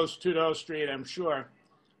Ergo knows Trudeau Street, I'm sure.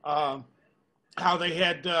 How they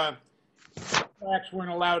had blacks weren't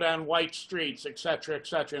allowed on white streets, et cetera,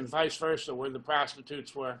 and vice versa, where the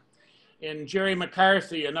prostitutes were. And Jerry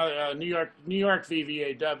McCarthy, another New York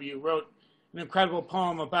VVAW, wrote an incredible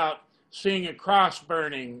poem about seeing a cross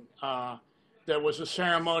burning. There was a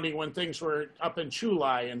ceremony when things were up in Chu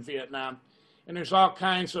Lai in Vietnam. And there's all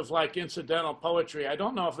kinds of like incidental poetry. I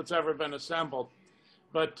don't know if it's ever been assembled,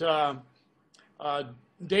 but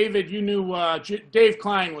David, you knew, Dave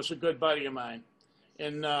Klein was a good buddy of mine.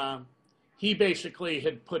 And he basically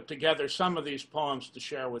had put together some of these poems to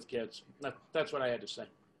share with kids. That's what I had to say.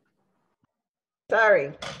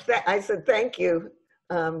 Sorry, I said thank you,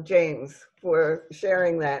 James, for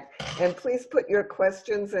sharing that. And please put your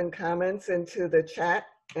questions and comments into the chat,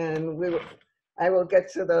 and I will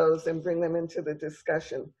get to those and bring them into the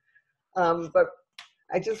discussion. But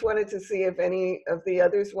I just wanted to see if any of the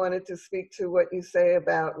others wanted to speak to what you say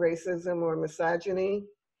about racism or misogyny.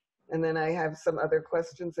 And then I have some other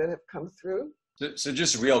questions that have come through. So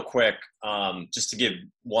just real quick, just to give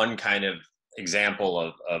one kind of example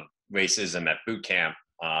of racism at boot camp,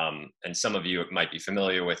 and some of you might be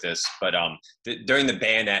familiar with this, but during the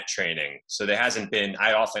bayonet training, so there hasn't been,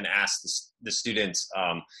 I often ask the students,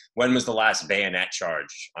 when was the last bayonet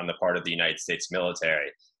charge on the part of the United States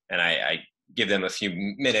military? And I give them a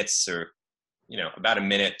few minutes, or about a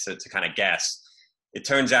minute to kind of guess. It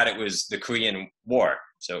turns out it was the Korean War.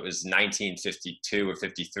 So it was 1952 or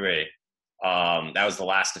 53. That was the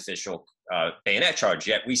last official bayonet charge.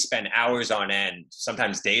 Yet we spend hours on end,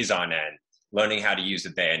 sometimes days on end, learning how to use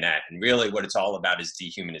a bayonet. And really what it's all about is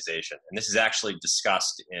dehumanization. And this is actually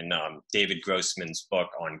discussed in David Grossman's book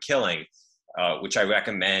on killing, which I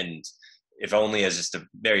recommend, if only as just a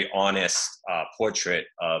very honest portrait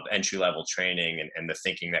of entry-level training and the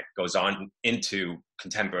thinking that goes on into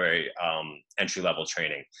contemporary entry-level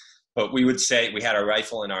training. But we would say, we had a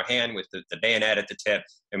rifle in our hand with the bayonet at the tip,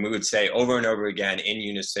 and we would say over and over again in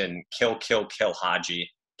unison, kill, kill, kill Haji,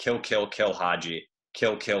 kill, kill, kill Haji,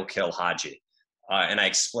 kill, kill, kill Haji. And I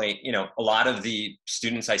explain, a lot of the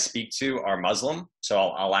students I speak to are Muslim. So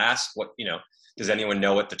I'll ask does anyone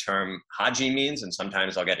know what the term Haji means? And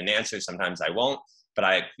sometimes I'll get an answer, sometimes I won't. But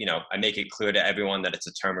I make it clear to everyone that it's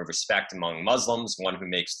a term of respect among Muslims, one who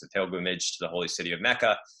makes the pilgrimage to the holy city of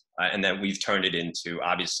Mecca. And then we've turned it into,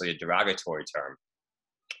 obviously, a derogatory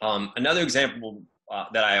term. Another example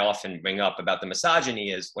that I often bring up about the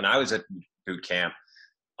misogyny is when I was at boot camp,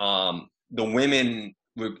 the women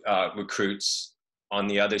recruits on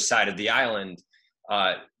the other side of the island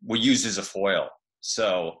were used as a foil.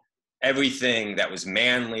 So everything that was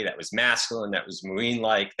manly, that was masculine, that was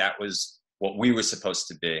Marine-like, that was what we were supposed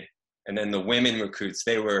to be. And then the women recruits,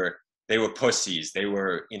 they were pussies. They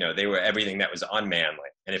were everything that was unmanly.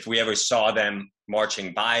 And if we ever saw them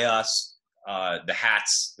marching by us,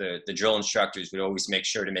 the drill instructors would always make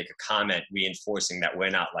sure to make a comment reinforcing that we're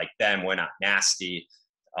not like them, we're not nasty,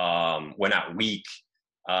 we're not weak.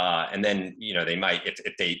 And then, they might,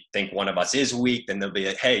 if they think one of us is weak, then they'll be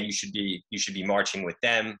like, hey, you should be marching with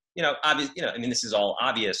them. This is all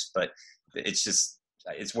obvious, but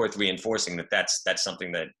it's worth reinforcing that's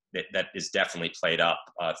something that is definitely played up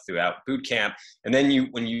throughout boot camp. And then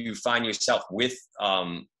when you find yourself with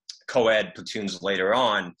co-ed platoons later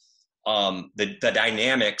on, the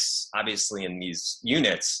dynamics obviously in these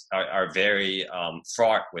units are very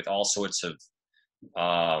fraught with all sorts of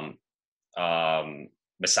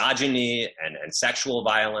misogyny and sexual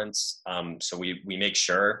violence. So we make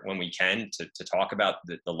sure when we can to talk about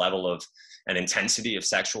the level of and intensity of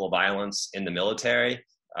sexual violence in the military.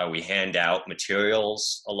 We hand out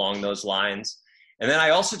materials along those lines. And then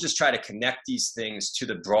I also just try to connect these things to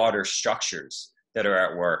the broader structures that are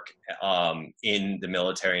at work in the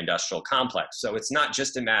military industrial complex. So it's not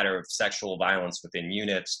just a matter of sexual violence within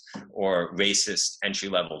units or racist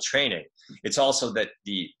entry-level training. It's also that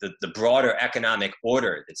the broader economic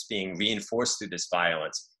order that's being reinforced through this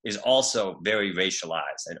violence is also very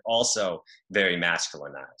racialized and also very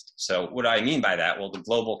masculinized. So what do I mean by that? Well, the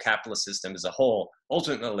global capitalist system as a whole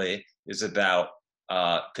ultimately is about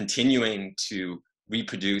continuing to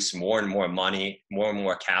reproduce more and more money, more and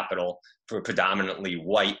more capital for a predominantly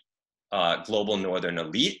white global northern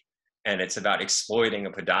elite. And it's about exploiting a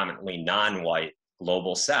predominantly non-white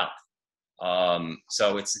global south.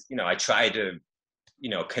 So it's, I try to,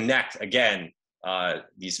 connect again,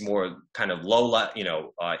 these more kind of low,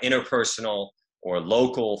 interpersonal or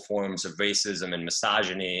local forms of racism and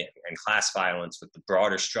misogyny and class violence with the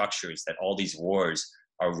broader structures that all these wars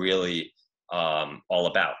are really all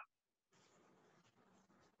about.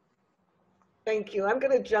 Thank you. I'm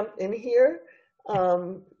going to jump in here.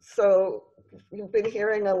 So you've been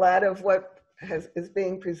hearing a lot of what is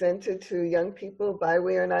being presented to young people by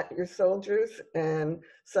We Are Not Your Soldiers and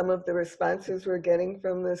some of the responses we're getting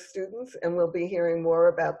from the students, and we'll be hearing more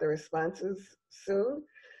about the responses soon.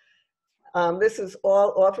 This is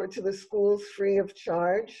all offered to the schools free of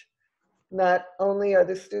charge. Not only are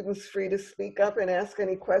the students free to speak up and ask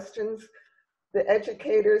any questions, the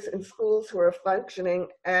educators in schools who are functioning,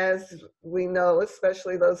 as we know,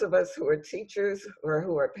 especially those of us who are teachers or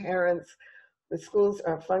who are parents, the schools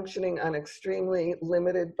are functioning on extremely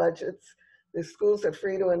limited budgets. The schools are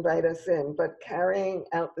free to invite us in, but carrying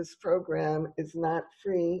out this program is not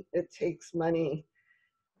free. It takes money,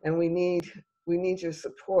 and we need your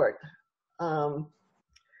support. So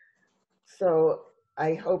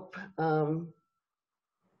I hope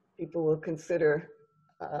people will consider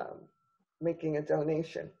making a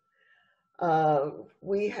donation. I'm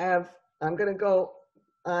going to go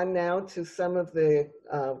on now to some of the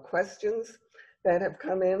questions that have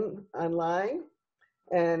come in online.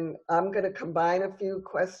 And I'm going to combine a few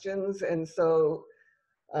questions. And so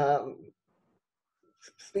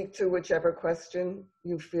speak to whichever question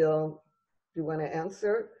you feel you want to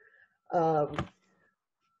answer.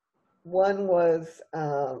 One was,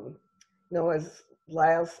 as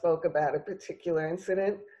Lyle spoke about a particular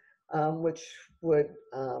incident, which would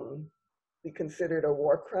be considered a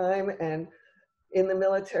war crime. And in the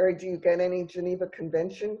military, do you get any Geneva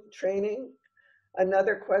Convention training?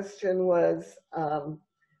 Another question was,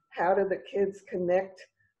 how do the kids connect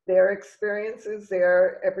their experiences,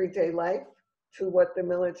 their everyday life, to what the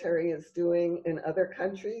military is doing in other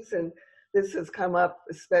countries? And this has come up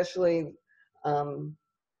especially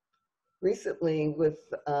recently with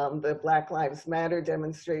the Black Lives Matter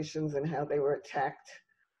demonstrations and how they were attacked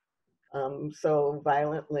so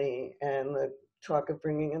violently, and the talk of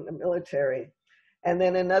bringing in the military. And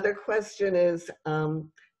then another question is,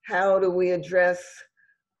 how do we address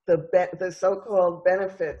the so-called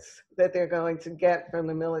benefits that they're going to get from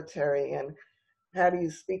the military, and how do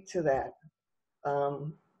you speak to that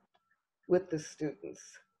with the students?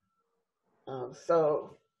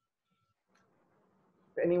 So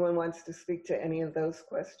if anyone wants to speak to any of those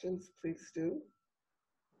questions, please do.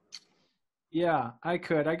 Yeah, I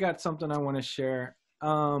could. I got something I want to share,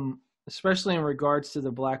 especially in regards to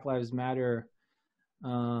the Black Lives Matter,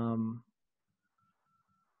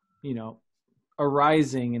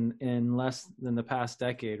 arising in less than the past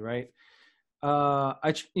decade, right?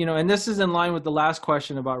 And this is in line with the last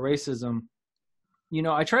question about racism.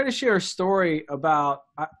 I try to share a story about,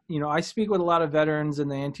 I speak with a lot of veterans in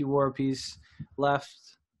the anti-war peace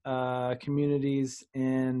left communities,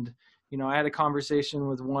 and I had a conversation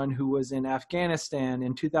with one who was in Afghanistan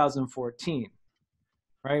in 2014,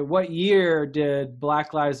 right? What year did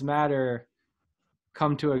Black Lives Matter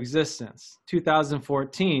come to existence?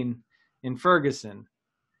 2014 in Ferguson.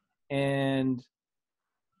 And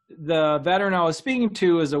the veteran I was speaking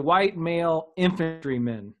to is a white male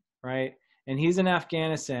infantryman, right? And he's in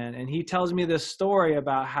Afghanistan, and he tells me this story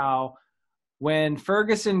about how when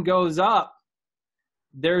Ferguson goes up,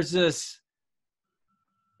 there's this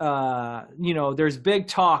there's big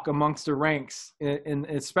talk amongst the ranks,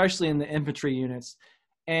 especially in the infantry units.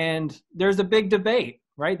 And there's a big debate,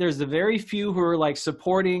 right? There's the very few who are like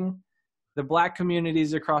supporting the Black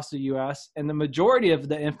communities across the U.S. And the majority of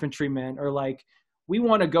the infantrymen are like, we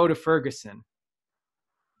want to go to Ferguson,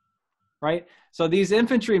 right? So these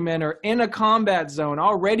infantrymen are in a combat zone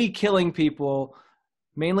already killing people,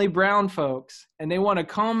 mainly brown folks, and they want to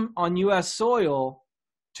come on U.S. soil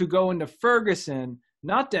to go into Ferguson,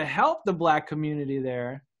 not to help the Black community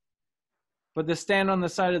there, but to stand on the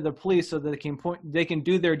side of the police so that they can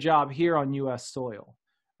do their job here on U.S. soil,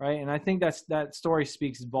 right? And I think that story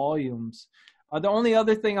speaks volumes. The only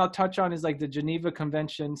other thing I'll touch on is like the Geneva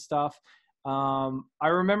Convention stuff. I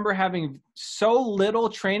remember having so little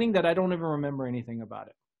training that I don't even remember anything about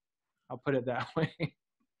it. I'll put it that way.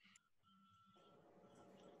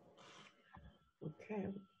 Okay.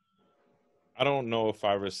 I don't know if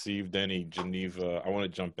I received any Geneva. I want to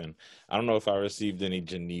jump in. I don't know if I received any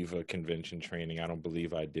Geneva Convention training. I don't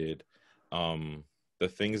believe I did. The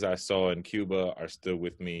things I saw in Cuba are still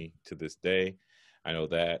with me to this day. I know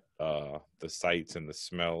that the sights and the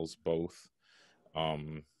smells both.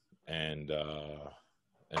 And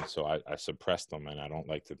so I suppress them, and I don't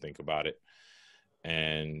like to think about it.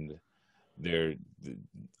 And the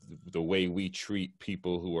way we treat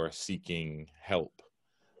people who are seeking help,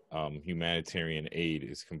 humanitarian aid,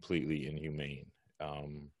 is completely inhumane.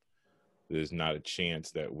 There's not a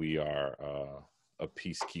chance that we are a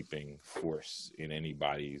peacekeeping force in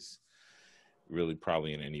anybody's, really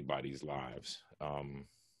probably in anybody's lives.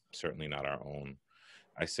 Certainly not our own.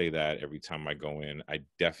 I say that every time I go in. I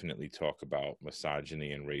definitely talk about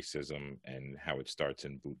misogyny and racism and how it starts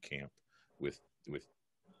in boot camp with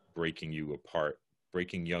breaking you apart,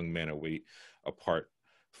 breaking young men apart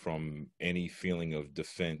from any feeling of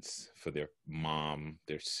defense for their mom,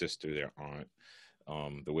 their sister, their aunt.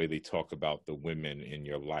 The way they talk about the women in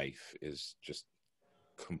your life is just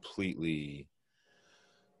completely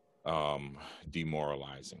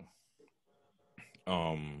demoralizing.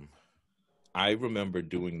 I remember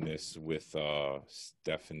doing this with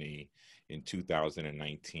Stephanie in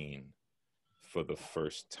 2019 for the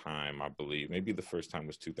first time, I believe. Maybe the first time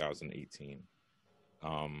was 2018,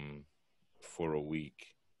 for a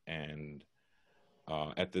week. And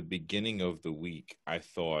at the beginning of the week, I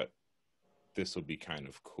thought, this will be kind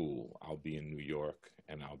of cool. I'll be in New York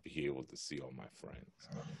and I'll be able to see all my friends.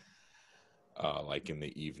 Like in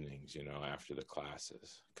the evenings, after the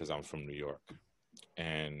classes, because I'm from New York.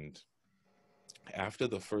 And after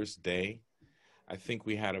the first day, I think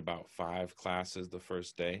we had about 5 classes the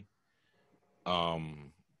first day. I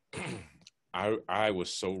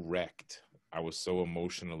was so wrecked. I was so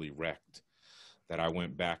emotionally wrecked that I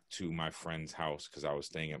went back to my friend's house, because I was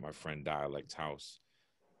staying at my friend Dialect's house,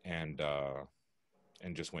 and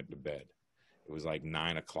just went to bed. It was like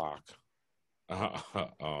 9 o'clock.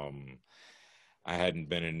 I hadn't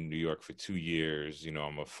been in New York for 2 years.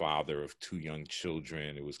 I'm a father of 2 young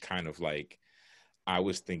children. It was kind of like, I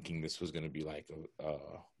was thinking this was going to be like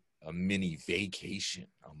a mini vacation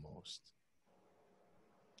almost.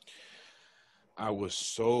 I was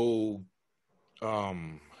so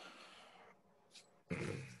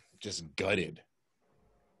just gutted.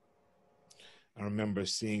 I remember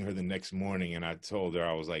seeing her the next morning, and I told her,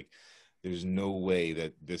 I was like, there's no way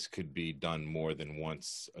that this could be done more than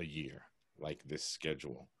once a year, like this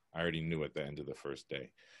schedule. I already knew at the end of the first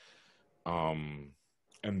day.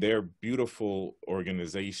 And their beautiful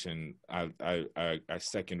organization, I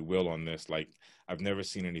second Will on this. Like, I've never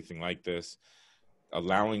seen anything like this.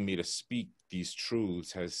 Allowing me to speak these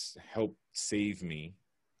truths has helped save me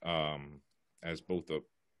as both a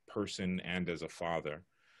person and as a father.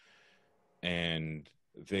 And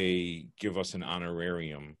they give us an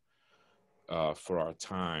honorarium for our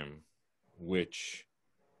time, which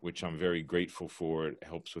I'm very grateful for. It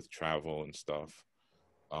helps with travel and stuff.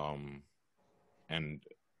 And,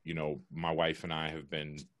 you know, my wife and I have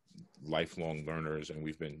been lifelong learners, and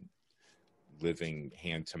we've been living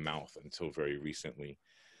hand to mouth until very recently.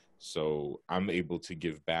 So I'm able to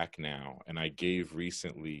give back now. And I gave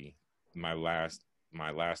recently my last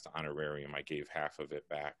honorarium. I gave half of it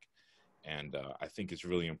back. And I think it's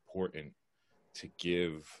really important to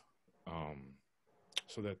give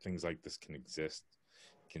so that things like this can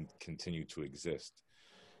continue to exist,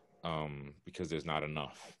 because there's not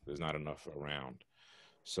enough around.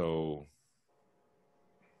 So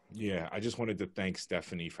yeah, I just wanted to thank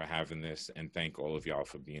Stephanie for having this, and thank all of y'all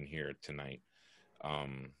for being here tonight.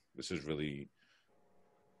 This is really,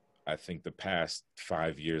 I think the past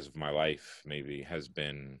 5 years of my life maybe have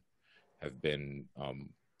been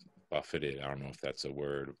buffeted. I don't know if that's a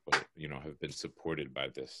word, but, you know, have been supported by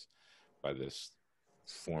this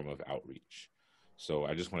form of outreach. So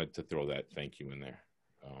I just wanted to throw that thank you in there.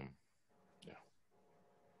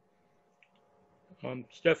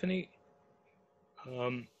 Stephanie,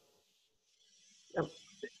 Yep.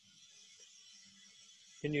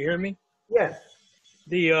 can you hear me? Yes.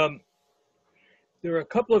 There are a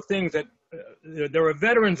couple of things that there are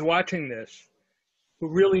veterans watching this who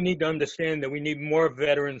really need to understand that we need more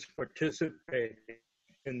veterans participating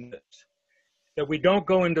in this. That we don't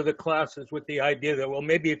go into the classes with the idea that, well,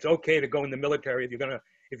 maybe it's okay to go in the military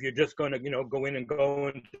if you're just gonna, you know, go into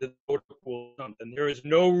the motor pool or something. There is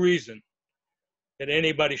no reason that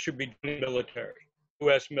anybody should be doing military,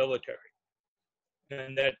 U.S. military,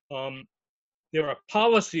 and that there are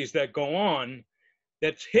policies that go on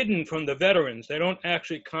that's hidden from the veterans. They don't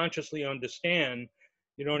actually consciously understand,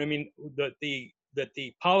 you know what I mean, that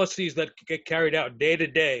the policies that get carried out day to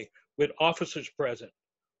day with officers present,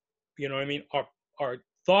 you know what I mean, are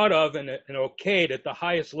thought of and okayed at the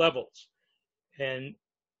highest levels. And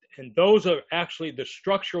those are actually the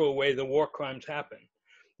structural way the war crimes happen.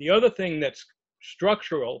 The other thing that's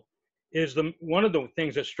structural is one of the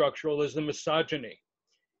things that's structural is the misogyny.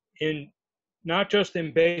 Not just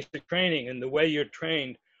in basic training and the way you're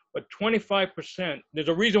trained, but 25%, there's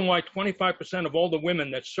a reason why 25% of all the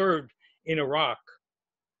women that served in Iraq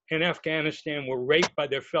and Afghanistan were raped by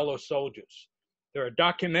their fellow soldiers. There are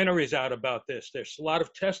documentaries out about this. There's a lot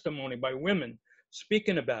of testimony by women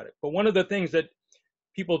speaking about it. But one of the things that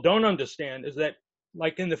people don't understand is that,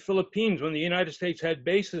 like in the Philippines, when the United States had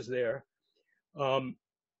bases there,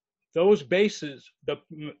 those bases, the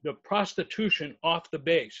prostitution off the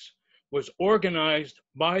base was organized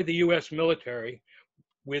by the U.S. military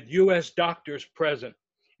with U.S. doctors present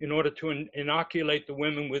in order to inoculate the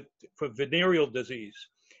women for venereal disease.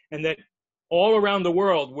 And that all around the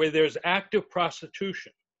world where there's active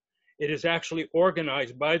prostitution, it is actually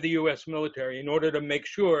organized by the U.S. military in order to make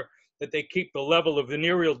sure that they keep the level of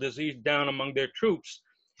venereal disease down among their troops,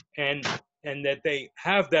 and that they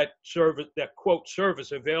have that service, that quote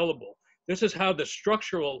service available. This is how the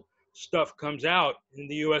structural stuff comes out in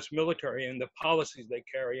the U.S. military and the policies they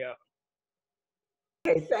carry out.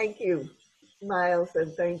 Okay, thank you, Miles,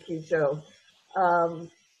 and thank you, Joe.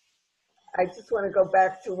 I just want to go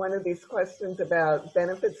back to one of these questions about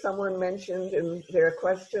benefits. Someone mentioned in their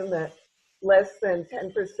question that less than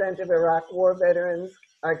 10% of Iraq war veterans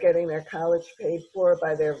are getting their college paid for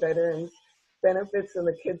by their veterans benefits, and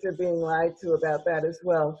the kids are being lied to about that as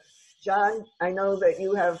well. John, I know that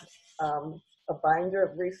you have a binder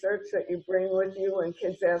of research that you bring with you when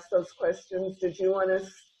kids ask those questions. Did you want to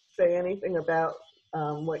say anything about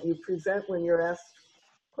what you present when you're asked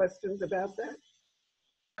questions about that?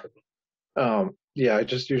 Yeah, I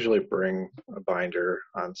just usually bring a binder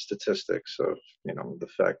on statistics of, you know, the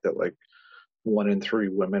fact that like 1 in 3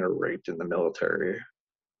 women are raped in the military,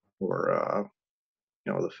 or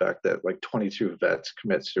you know, the fact that like 22 vets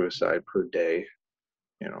commit suicide per day,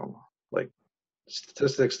 you know, like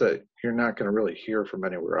statistics that you're not going to really hear from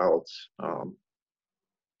anywhere else.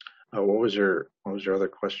 What was your other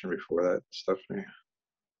question before that, Stephanie?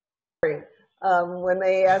 When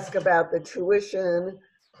they ask about the tuition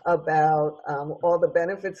about all the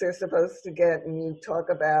benefits they're supposed to get, and you talk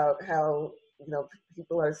about how, you know,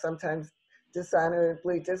 people are sometimes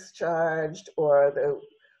dishonorably discharged, or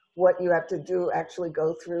what you have to do actually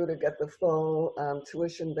go through to get the full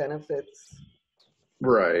tuition benefits.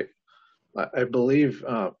 Right. I believe,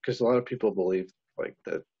 because a lot of people believe like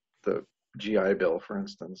that the GI Bill, for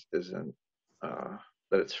instance, isn't, that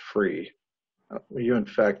it's free. You in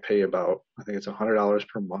fact pay about, I think it's $100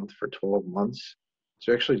 per month for 12 months.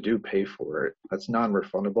 So you actually do pay for it. That's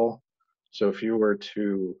non-refundable. So if you were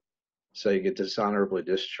to, say, get dishonorably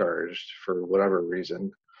discharged for whatever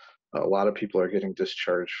reason, a lot of people are getting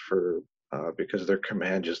discharged for because their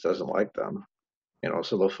command just doesn't like them. You know,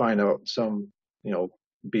 so they'll find out some, you know,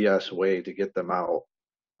 BS way to get them out,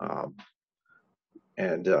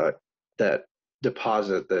 and that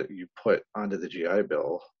deposit that you put onto the GI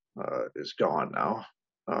Bill is gone now.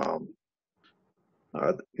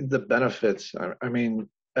 The benefits, I mean,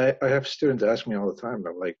 I have students ask me all the time,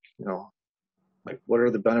 they're like, you know, like, what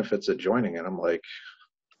are the benefits of joining? And I'm like,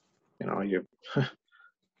 you know, you a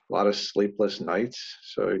lot of sleepless nights,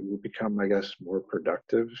 so you become, I guess, more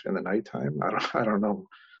productive in the nighttime. I don't know.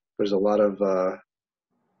 There's a lot of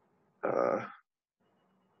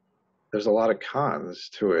cons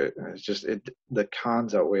to it. And it's just the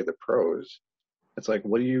cons outweigh the pros. It's like,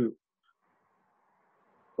 what are you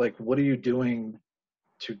doing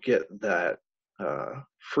to get that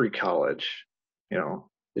free college? You know,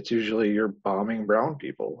 it's usually you're bombing brown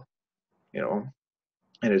people, you know,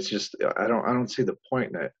 and it's just, I don't see the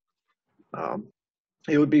point in it.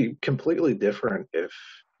 It would be completely different if,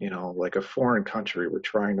 you know, like a foreign country were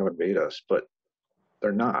trying to invade us, but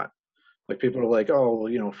they're not. Like, people are like, oh, well,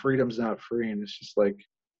 you know, freedom's not free, and it's just like,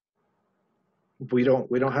 we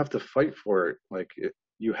don't have to fight for it. Like,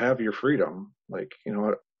 you have your freedom. Like, you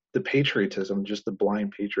know, the patriotism, just the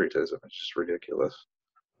blind patriotism, it's just ridiculous.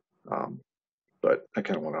 But I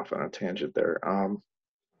kind of went off on a tangent there.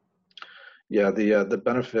 Yeah, the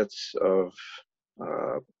benefits of,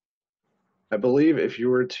 I believe if you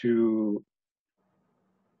were to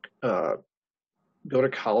go to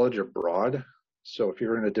college abroad, so if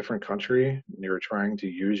you're in a different country and you're trying to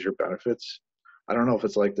use your benefits, I don't know if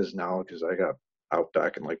it's like this now because I got out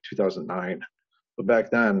back in like 2009, but back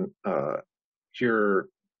then, your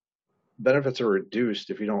benefits are reduced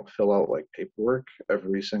if you don't fill out like paperwork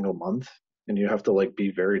every single month, and you have to like be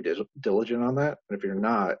very diligent on that. And if you're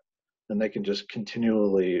not, then they can just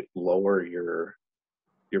continually lower your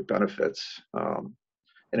benefits. And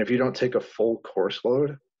if you don't take a full course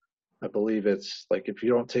load, I believe it's like if you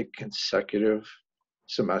don't take consecutive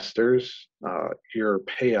semesters, your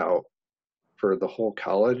payout for the whole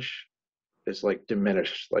college is like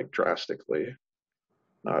diminished like drastically.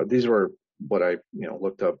 These were what I, you know,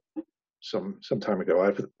 looked up some time ago.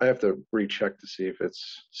 I have to recheck to see if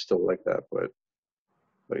it's still like that, but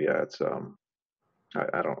yeah, it's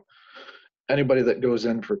I don't, anybody that goes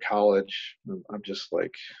in for college, I'm just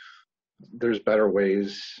like, there's better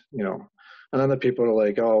ways, you know. And then the people are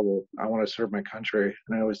like, oh, well, I want to serve my country.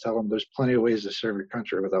 And I always tell them there's plenty of ways to serve your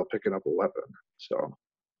country without picking up a weapon. So,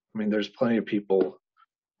 I mean, there's plenty of people,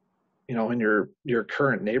 you know, in your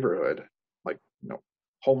current neighborhood, like, you know,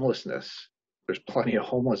 homelessness. There's plenty of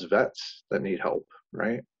homeless vets that need help,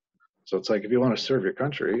 right? So it's like, if you want to serve your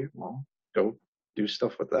country, well, go do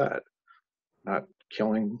stuff with that, not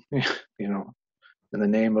killing, you know, in the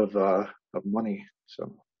name of money.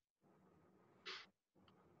 So.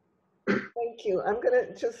 Thank you. I'm going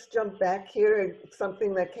to just jump back here to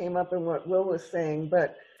something that came up in what Will was saying,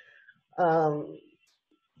 but from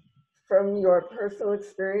your personal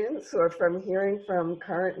experience or from hearing from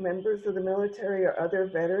current members of the military or other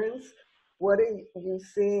veterans, what are you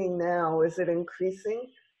seeing now? Is it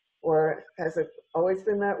increasing, or has it always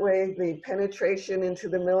been that way? The penetration into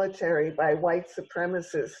the military by white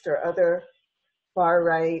supremacists or other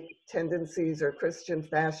far-right tendencies or Christian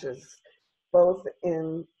fascists, both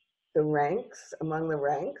in the ranks, among the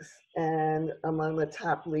ranks, and among the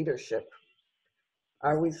top leadership.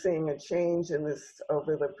 Are we seeing a change in this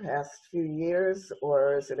over the past few years,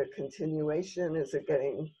 or is it a continuation? Is it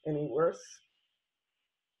getting any worse?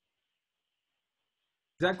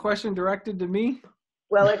 Is that question directed to me?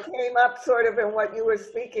 Well, it came up sort of in what you were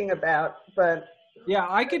speaking about, but. Yeah,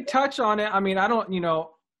 I could touch on it. I mean, I don't, you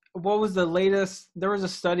know, what was the latest? There was a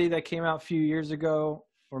study that came out a few years ago,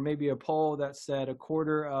 or maybe a poll that said a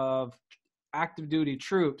quarter of active duty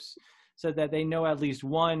troops said that they know at least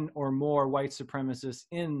one or more white supremacists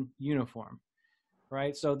in uniform,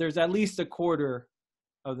 right? So there's at least a quarter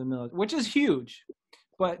of the military, which is huge.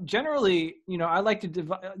 But generally, you know, I like to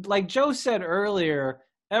divide, like Joe said earlier,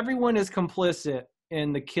 everyone is complicit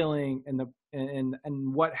in the killing and the and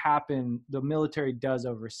what happened, the military does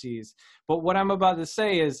overseas. But what I'm about to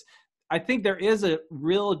say is, I think there is a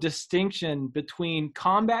real distinction between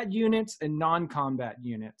combat units and non-combat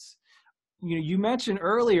units. You mentioned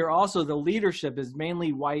earlier also the leadership is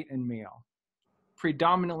mainly white and male,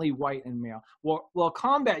 predominantly white and male. Well,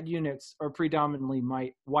 combat units are predominantly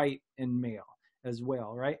white and male as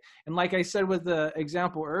well, right? And like I said with the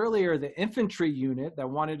example earlier, the infantry unit that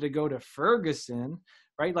wanted to go to Ferguson,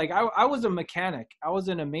 right? Like I was a mechanic, I was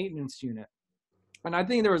in a maintenance unit. And I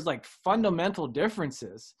think there was like fundamental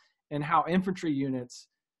differences in how infantry units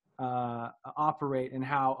operate and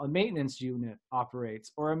how a maintenance unit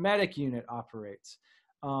operates or a medic unit operates.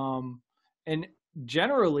 And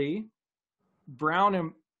generally, brown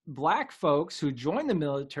and black folks who join the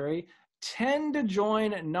military tend to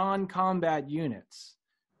join non-combat units,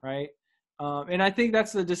 right? And I think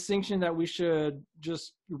that's the distinction that we should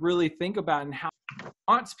just really think about, and how it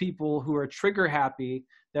wants people who are trigger happy,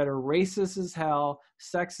 that are racist as hell,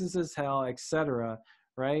 sexist as hell, etc.,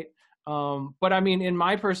 right? But I mean, in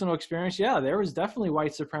my personal experience, yeah, there was definitely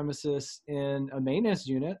white supremacists in a maintenance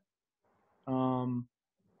unit.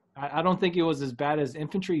 I don't think it was as bad as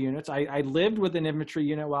infantry units. I lived with an infantry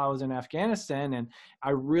unit while I was in Afghanistan, and I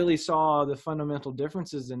really saw the fundamental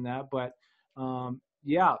differences in that. But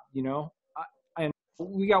yeah, and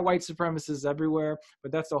we got white supremacists everywhere,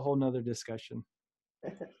 but that's a whole nother discussion.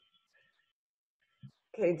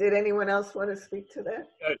 Okay, did anyone else want to speak to that?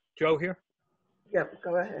 Joe here. Yep,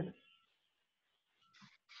 go ahead.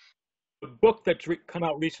 The book that's come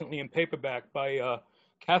out recently in paperback by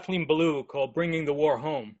Kathleen Ballou called Bringing the War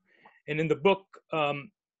Home. And in the book,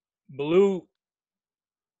 Ballou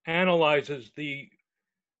analyzes the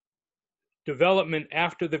development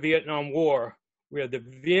after the Vietnam War, where the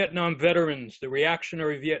Vietnam veterans, the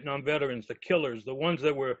reactionary Vietnam veterans, the killers, the ones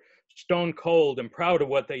that were stone cold and proud of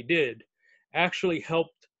what they did, actually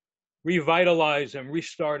helped revitalize and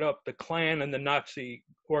restart up the Klan and the Nazi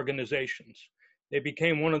organizations. They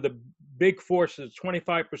became one of the big forces.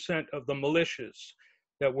 25% of the militias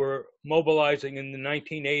that were mobilizing in the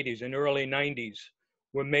 1980s and early 90s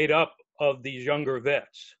were made up of these younger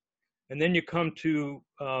vets. And then you come to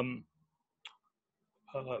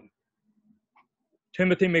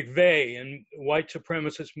Timothy McVeigh and white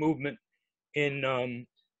supremacist movement in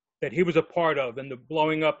that he was a part of, and the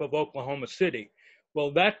blowing up of Oklahoma City.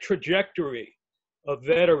 Well, that trajectory of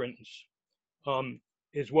veterans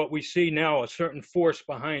is what we see now, a certain force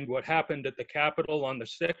behind what happened at the Capitol on the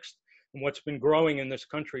 6th, and what's been growing in this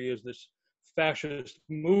country is this fascist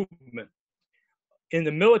movement. In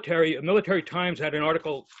the military, Military Times had an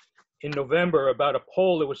article in November about a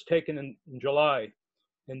poll that was taken in July.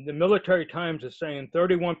 And the Military Times is saying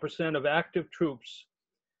 31% of active troops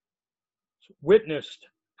witnessed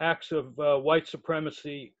acts of white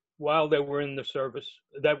supremacy while they were in the service,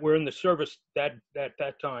 at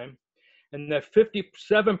that time. And that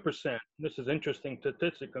 57%, this is interesting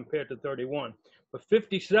statistic compared to 31, but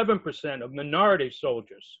 57% of minority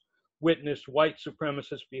soldiers witnessed white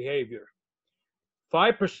supremacist behavior.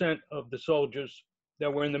 5% of the soldiers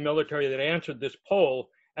that were in the military that answered this poll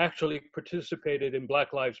actually participated in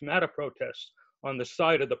Black Lives Matter protests on the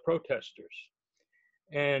side of the protesters.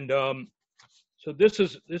 And so this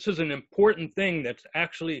is an important thing that's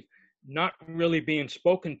actually not really being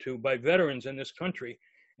spoken to by veterans in this country.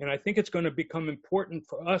 And I think it's going to become important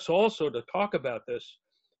for us also to talk about this,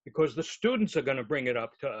 because the students are going to bring it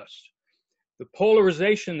up to us. The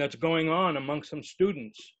polarization that's going on among some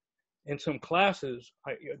students in some classes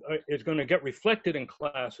is going to get reflected in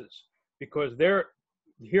classes, because they're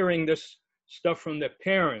hearing this stuff from their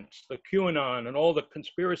parents, the QAnon and all the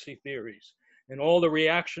conspiracy theories and all the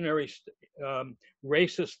reactionary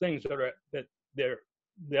racist things that they're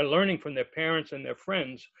learning from their parents and their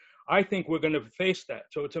friends. I think we're going to face that.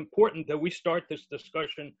 So it's important that we start this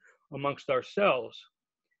discussion amongst ourselves.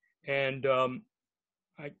 And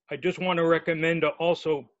I just want to recommend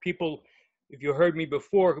also people, if you heard me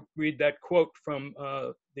before, read that quote from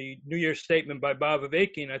the New Year's statement by Bob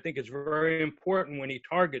Avakian. I think it's very important when he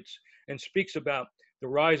targets and speaks about the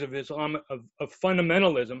rise of Islam, of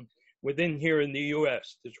fundamentalism within here in the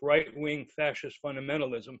US, this right-wing fascist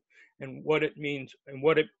fundamentalism, and what it means, and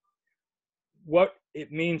what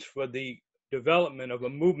it means for the development of a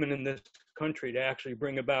movement in this country to actually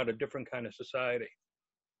bring about a different kind of society.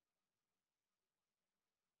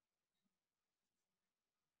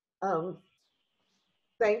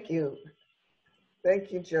 Thank you.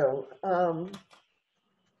 Thank you, Joe.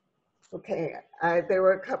 Okay, there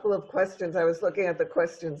were a couple of questions. I was looking at the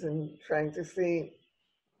questions and trying to see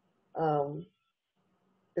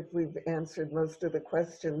if we've answered most of the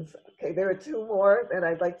questions. Okay, there are two more that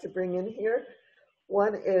I'd like to bring in here.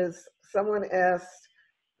 One is someone asked,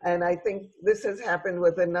 and I think this has happened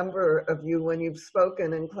with a number of you when you've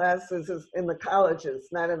spoken in classes in the colleges,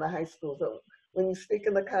 not in the high schools, but when you speak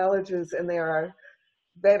in the colleges and there are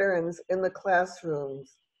veterans in the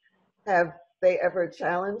classrooms, have they ever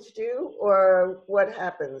challenged you, or what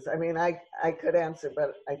happens? I mean, I could answer,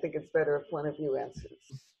 but I think it's better if one of you answers.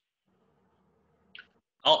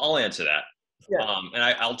 I'll answer that. Yeah. And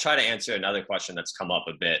I'll try to answer another question that's come up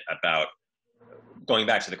a bit about going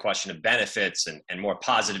back to the question of benefits and more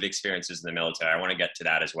positive experiences in the military. I want to get to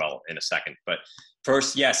that as well in a second. But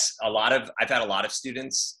first, yes, I've had a lot of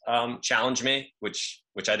students challenge me, which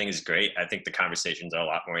I think is great. I think the conversations are a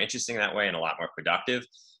lot more interesting that way and a lot more productive.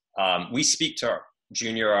 We speak to our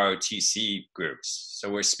junior ROTC groups.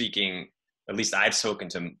 So we're speaking, at least I've spoken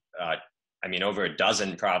to, over a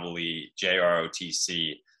dozen probably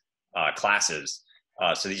JROTC classes.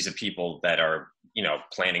 So these are people that are,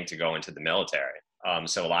 planning to go into the military.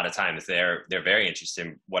 So a lot of times they're very interested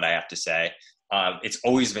in what I have to say. It's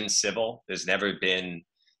always been civil. There's never been,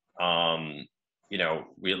 any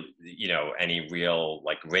real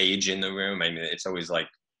like rage in the room. I mean, it's always like,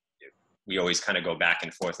 we always kind of go back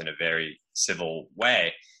and forth in a very civil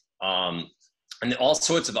way. And all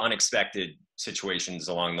sorts of unexpected situations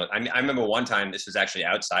along the, I remember one time, this was actually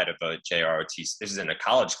outside of a JROTC, this is in a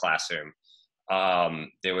college classroom.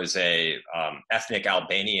 There was a ethnic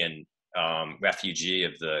Albanian refugee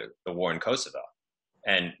of the war in Kosovo,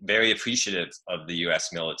 and very appreciative of the U.S.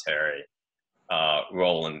 military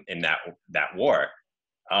role in that war.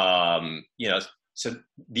 So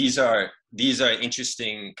these are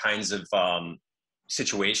interesting kinds of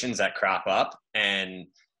situations that crop up, and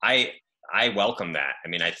I welcome that. I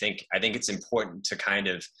mean, I think it's important to kind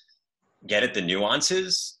of get at the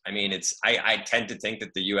nuances. I mean, I tend to think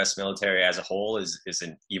that the U.S. military as a whole is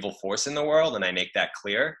an evil force in the world, and I make that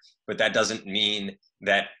clear. But that doesn't mean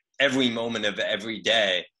that every moment of every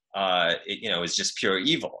day, is just pure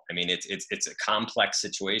evil. I mean, it's a complex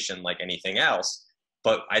situation like anything else.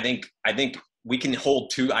 But I think we can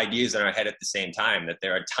hold two ideas in our head at the same time, that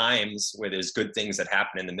there are times where there's good things that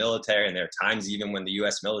happen in the military, and there are times even when the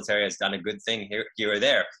U.S. military has done a good thing here or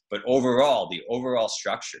there. But overall, the overall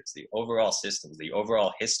structures, the overall systems, the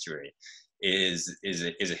overall history is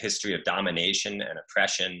a history of domination and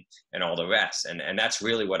oppression and all the rest. And that's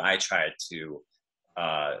really what I try to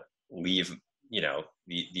leave,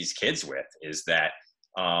 these kids with, is that,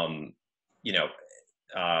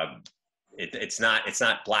 it's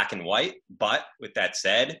not black and white. But with that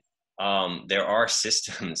said, there are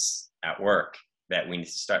systems at work that we need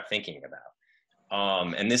to start thinking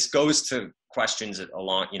about. And this goes to questions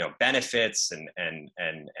along, benefits and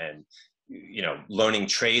learning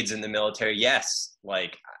trades in the military. Yes.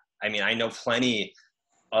 I know plenty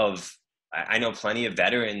of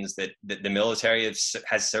veterans that the military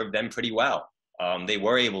has served them pretty well. They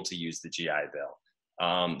were able to use the GI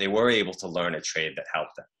Bill. They were able to learn a trade that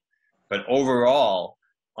helped them. But overall,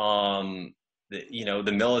 the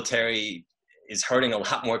military is hurting a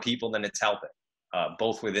lot more people than it's helping,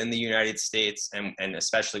 both within the United States and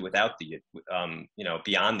especially without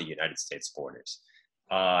beyond the United States borders.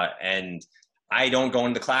 And I don't go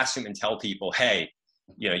into the classroom and tell people, hey,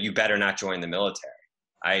 you better not join the military.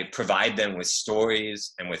 I provide them with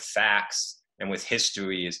stories and with facts and with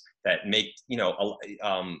histories that make,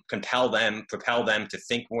 propel them to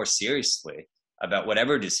think more seriously about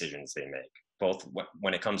whatever decisions they make, both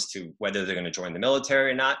when it comes to whether they're going to join the military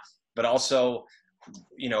or not, but also,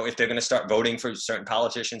 if they're going to start voting for certain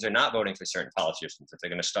politicians or not voting for certain politicians, if they're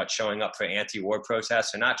going to start showing up for anti-war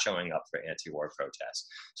protests or not showing up for anti-war protests.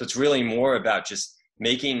 So it's really more about just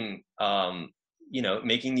making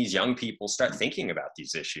these young people start thinking about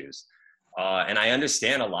these issues. And I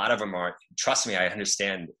understand a lot of them are, trust me, I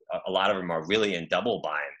understand a lot of them are really in double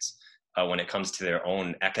binds when it comes to their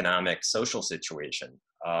own economic, social situation.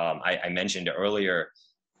 I mentioned earlier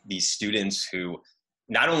these students who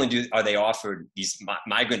not only are they offered, these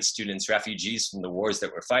migrant students, refugees from the wars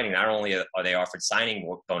that we're fighting, not only are they offered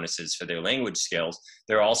signing bonuses for their language skills,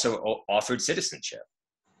 they're also offered citizenship.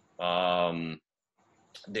 The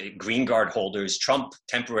green card holders, Trump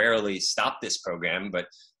temporarily stopped this program, but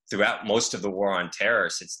throughout most of the war on terror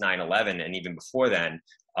since 9/11 and even before then,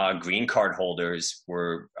 green card holders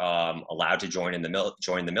were allowed to join the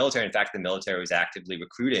military. In fact, the military was actively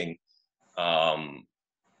recruiting,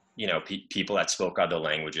 people that spoke other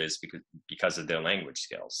languages because of their language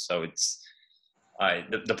skills. So it's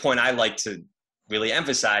the point I like to really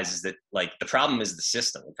emphasize is that the problem is the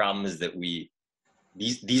system. The problem is that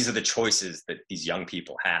these are the choices that these young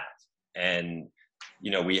people have, and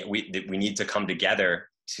we need to come together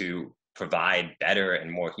to provide better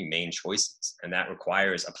and more humane choices. And that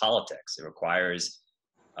requires a politics. It requires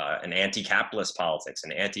an anti-capitalist politics,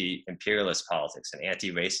 an anti-imperialist politics, an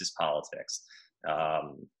anti-racist politics,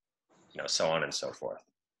 so on and so forth.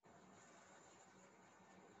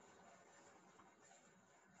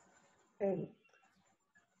 Okay.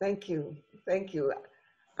 Thank you. Thank you.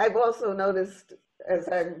 I've also noticed as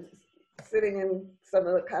I'm sitting in some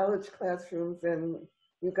of the college classrooms and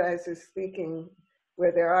you guys are speaking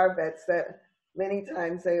where there are vets, that many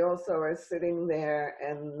times they also are sitting there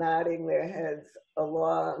and nodding their heads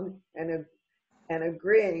along and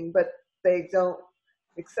agreeing, but they don't,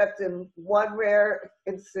 except in one rare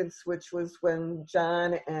instance, which was when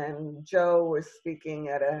John and Joe were speaking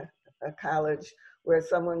at a college, where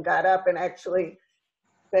someone got up and actually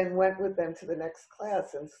then went with them to the next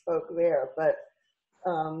class and spoke there. But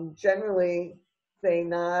generally, they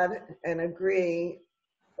nod and agree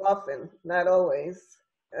often, not always.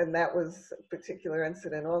 And that was a particular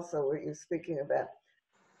incident also what you're speaking about.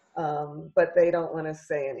 But they don't want to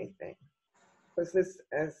say anything. Because this,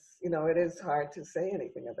 as you know, it is hard to say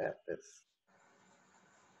anything about this.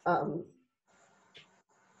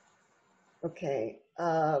 Okay.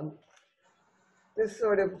 This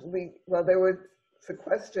sort of, there was a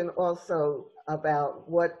question also about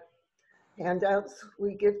what handouts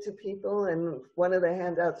we give to people, and one of the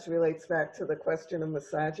handouts relates back to the question of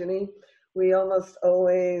misogyny. We almost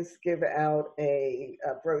always give out a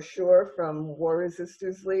brochure from War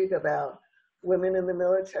Resisters League about women in the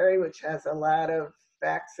military, which has a lot of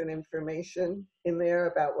facts and information in there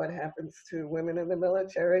about what happens to women in the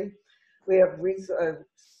military. We have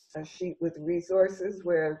a sheet with resources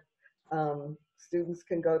where students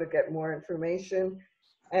can go to get more information,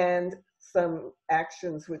 and some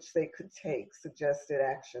actions which they could take, suggested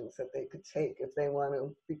actions that they could take if they want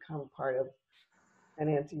to become part of an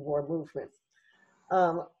anti-war movement.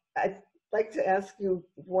 I'd like to ask you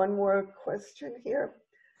one more question here.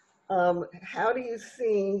 How do you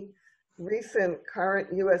see recent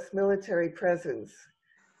current US military presence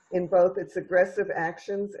in both its aggressive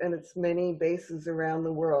actions and its many bases around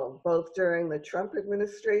the world, both during the Trump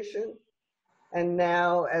administration and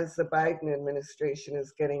now as the Biden administration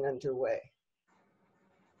is getting underway?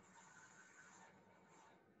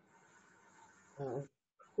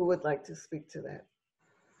 Who would like to speak to that?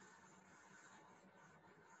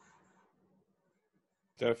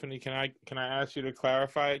 Stephanie, can I ask you to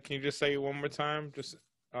clarify it? Can you just say it one more time? Just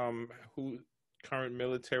who current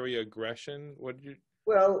military aggression? What did you?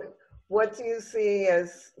 Well, what do you see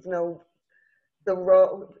as, the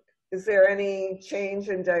role? Is there any change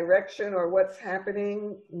in direction or what's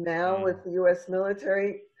happening now with the U.S.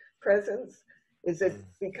 military presence? Is it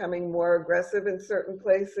becoming more aggressive in certain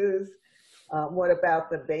places? What about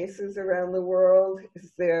the bases around the world?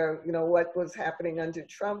 Is there, what was happening under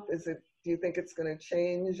Trump? Do you think it's going to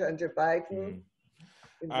change under Biden?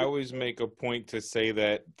 I always make a point to say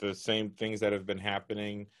that the same things that have been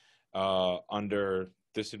happening under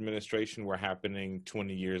this administration were happening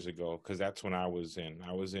 20 years ago, because that's when I was in.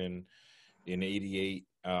 I was in 88.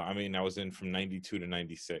 I was in from 92 to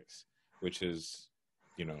 96, which is,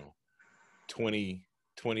 20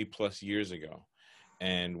 plus years ago.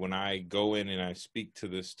 And when I go in and I speak to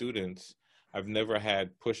the students, I've never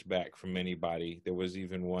had pushback from anybody. There was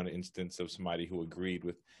even one instance of somebody who agreed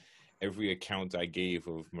with every account I gave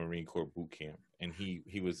of Marine Corps boot camp. And he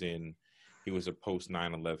was a post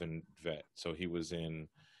 9/11 vet. So he was in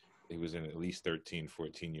at least 13,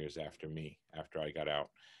 14 years after me, after I got out.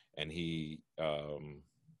 And he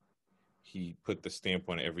put the stamp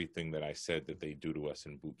on everything that I said that they do to us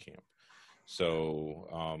in boot camp. So,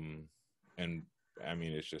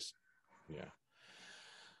 it's just,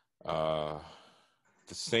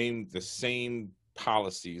 the same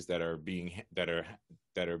policies that are being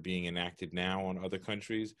enacted now on other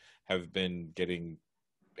countries have been getting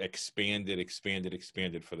expanded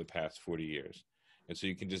for the past 40 years. And so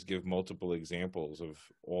you can just give multiple examples of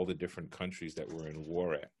all the different countries that we're in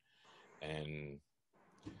war at, and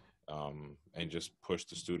just push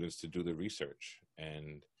the students to do the research.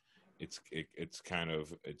 And it's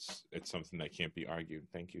something that can't be argued.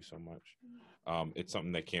 Thank you so much. It's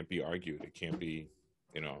something that can't be argued. It can't be,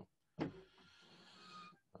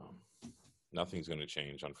 nothing's going to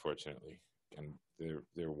change, unfortunately. And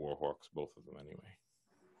they're war hawks, both of them, anyway.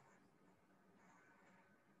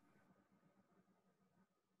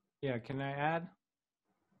 Yeah, can I add?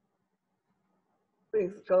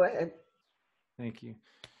 Please go ahead. Thank you.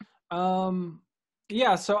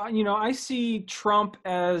 Yeah, so you know, I see Trump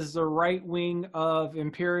as the right wing of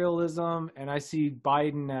imperialism, and I see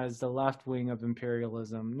Biden as the left wing of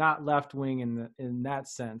imperialism. Not left wing in that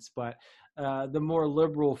sense, but the more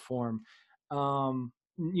liberal form.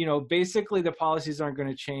 You know, basically the policies aren't going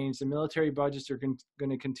to change. The military budgets are going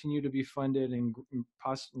to continue to be funded and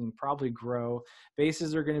possibly and probably grow.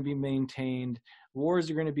 Bases are going to be maintained. Wars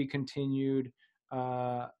are going to be continued,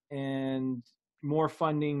 and more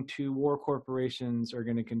funding to war corporations are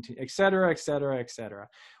going to continue, et cetera, et cetera, et cetera.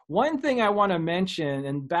 One thing I want to mention,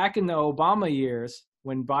 and back in the Obama years,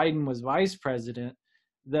 when Biden was vice president,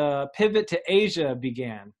 the pivot to Asia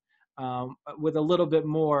began with a little bit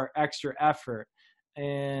more extra effort.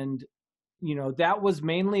 And, you know, that was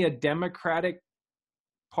mainly a Democratic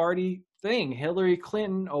Party thing. Hillary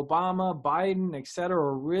Clinton, Obama, Biden, et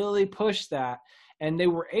cetera, really pushed that. And they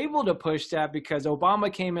were able to push that because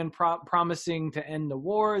Obama came in promising to end the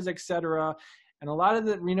wars, et cetera. And a lot of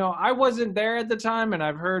the, you know, I wasn't there at the time, and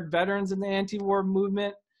I've heard veterans in the anti-war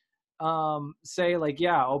movement say, like,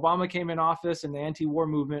 yeah, Obama came in office and the anti-war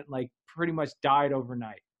movement, like, pretty much died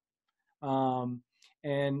overnight.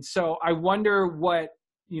 And so I wonder what,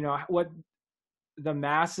 you know, what the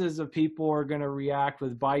masses of people are going to react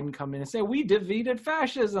with Biden come in and say, we defeated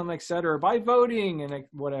fascism, et cetera, by voting and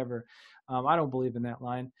whatever. I don't believe in that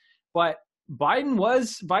line. But Biden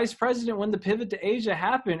was vice president when the pivot to Asia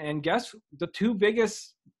happened. And guess the two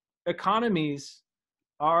biggest economies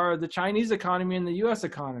are the Chinese economy and the U.S.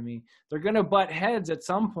 economy. They're going to butt heads at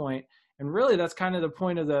some point. And really, that's kind of the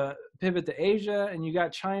point of the pivot to Asia. And you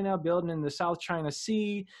got China building in the South China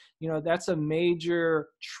Sea. You know, that's a major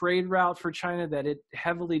trade route for China that it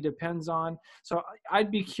heavily depends on. So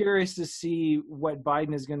I'd be curious to see what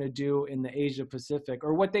Biden is going to do in the Asia Pacific,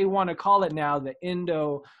 or what they want to call it now, the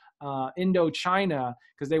Indo-China,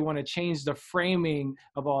 because they want to change the framing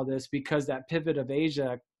of all this because that pivot of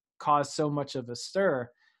Asia caused so much of a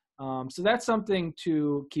stir. So that's something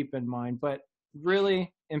to keep in mind. But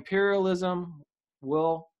really, imperialism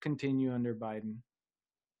will continue under Biden.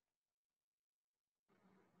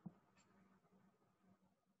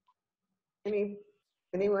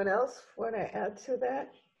 Anyone else want to add to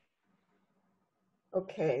that?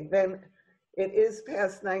 Okay, then it is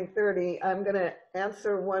past 9:30. I'm going to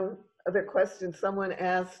answer one other question someone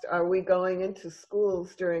asked. Are we going into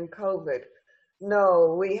schools during COVID?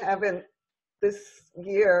 No, we haven't. This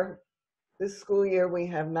school year, we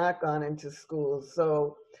have not gone into schools.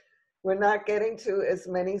 So we're not getting to as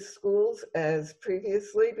many schools as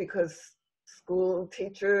previously because school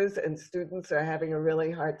teachers and students are having a really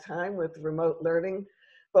hard time with remote learning.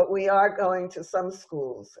 But we are going to some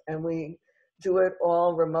schools, and we do it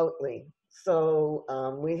all remotely. So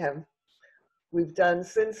we've done,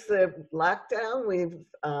 since the lockdown, we've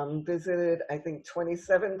visited, I think,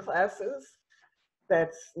 27 classes.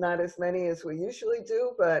 That's not as many as we usually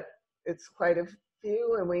do, but it's quite a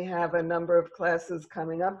few, and we have a number of classes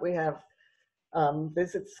coming up. We have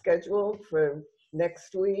visits scheduled for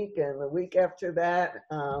next week and the week after that.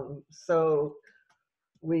 So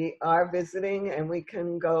we are visiting, and we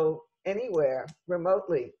can go anywhere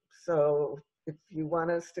remotely. So if you want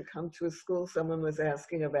us to come to a school, someone was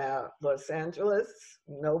asking about Los Angeles,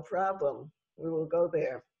 no problem. We will go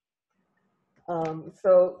there.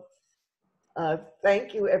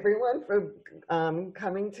 Thank you, everyone, for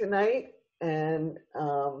coming tonight, and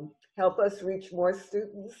help us reach more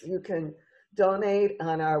students. You can donate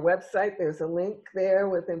on our website. There's a link there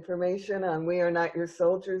with information on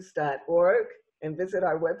wearenotyoursoldiers.org, and visit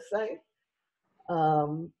our website.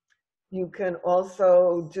 You can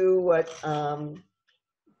also do what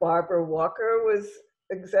Barbara Walker was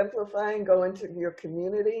exemplifying, go into your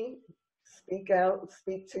community, speak out,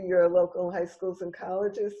 speak to your local high schools and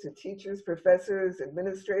colleges, to teachers, professors,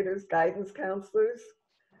 administrators, guidance counselors.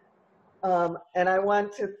 And I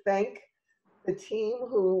want to thank the team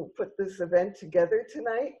who put this event together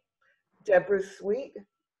tonight, Deborah Sweet,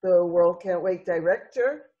 the World Can't Wait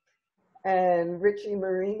director, and Richie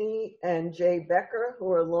Marini and Jay Becker,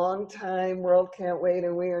 who are longtime World Can't Wait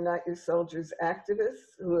and We Are Not Your Soldiers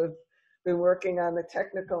activists, who have been working on the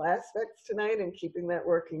technical aspects tonight and keeping that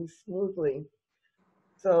working smoothly.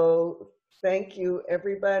 So thank you,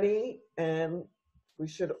 everybody, and we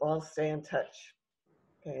should all stay in touch.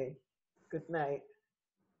 Okay, good night.